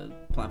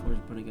platforms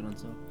we're putting it on.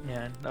 So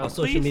Yeah. And, Our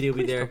social media will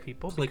be please tell there.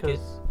 people, Click because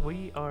it.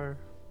 we are.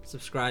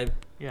 subscribe.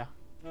 Yeah.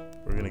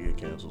 We're gonna get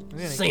canceled. We're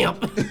gonna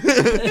Simp. All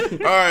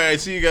right,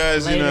 see you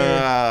guys in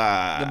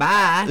Later.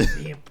 Goodbye.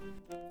 Simp.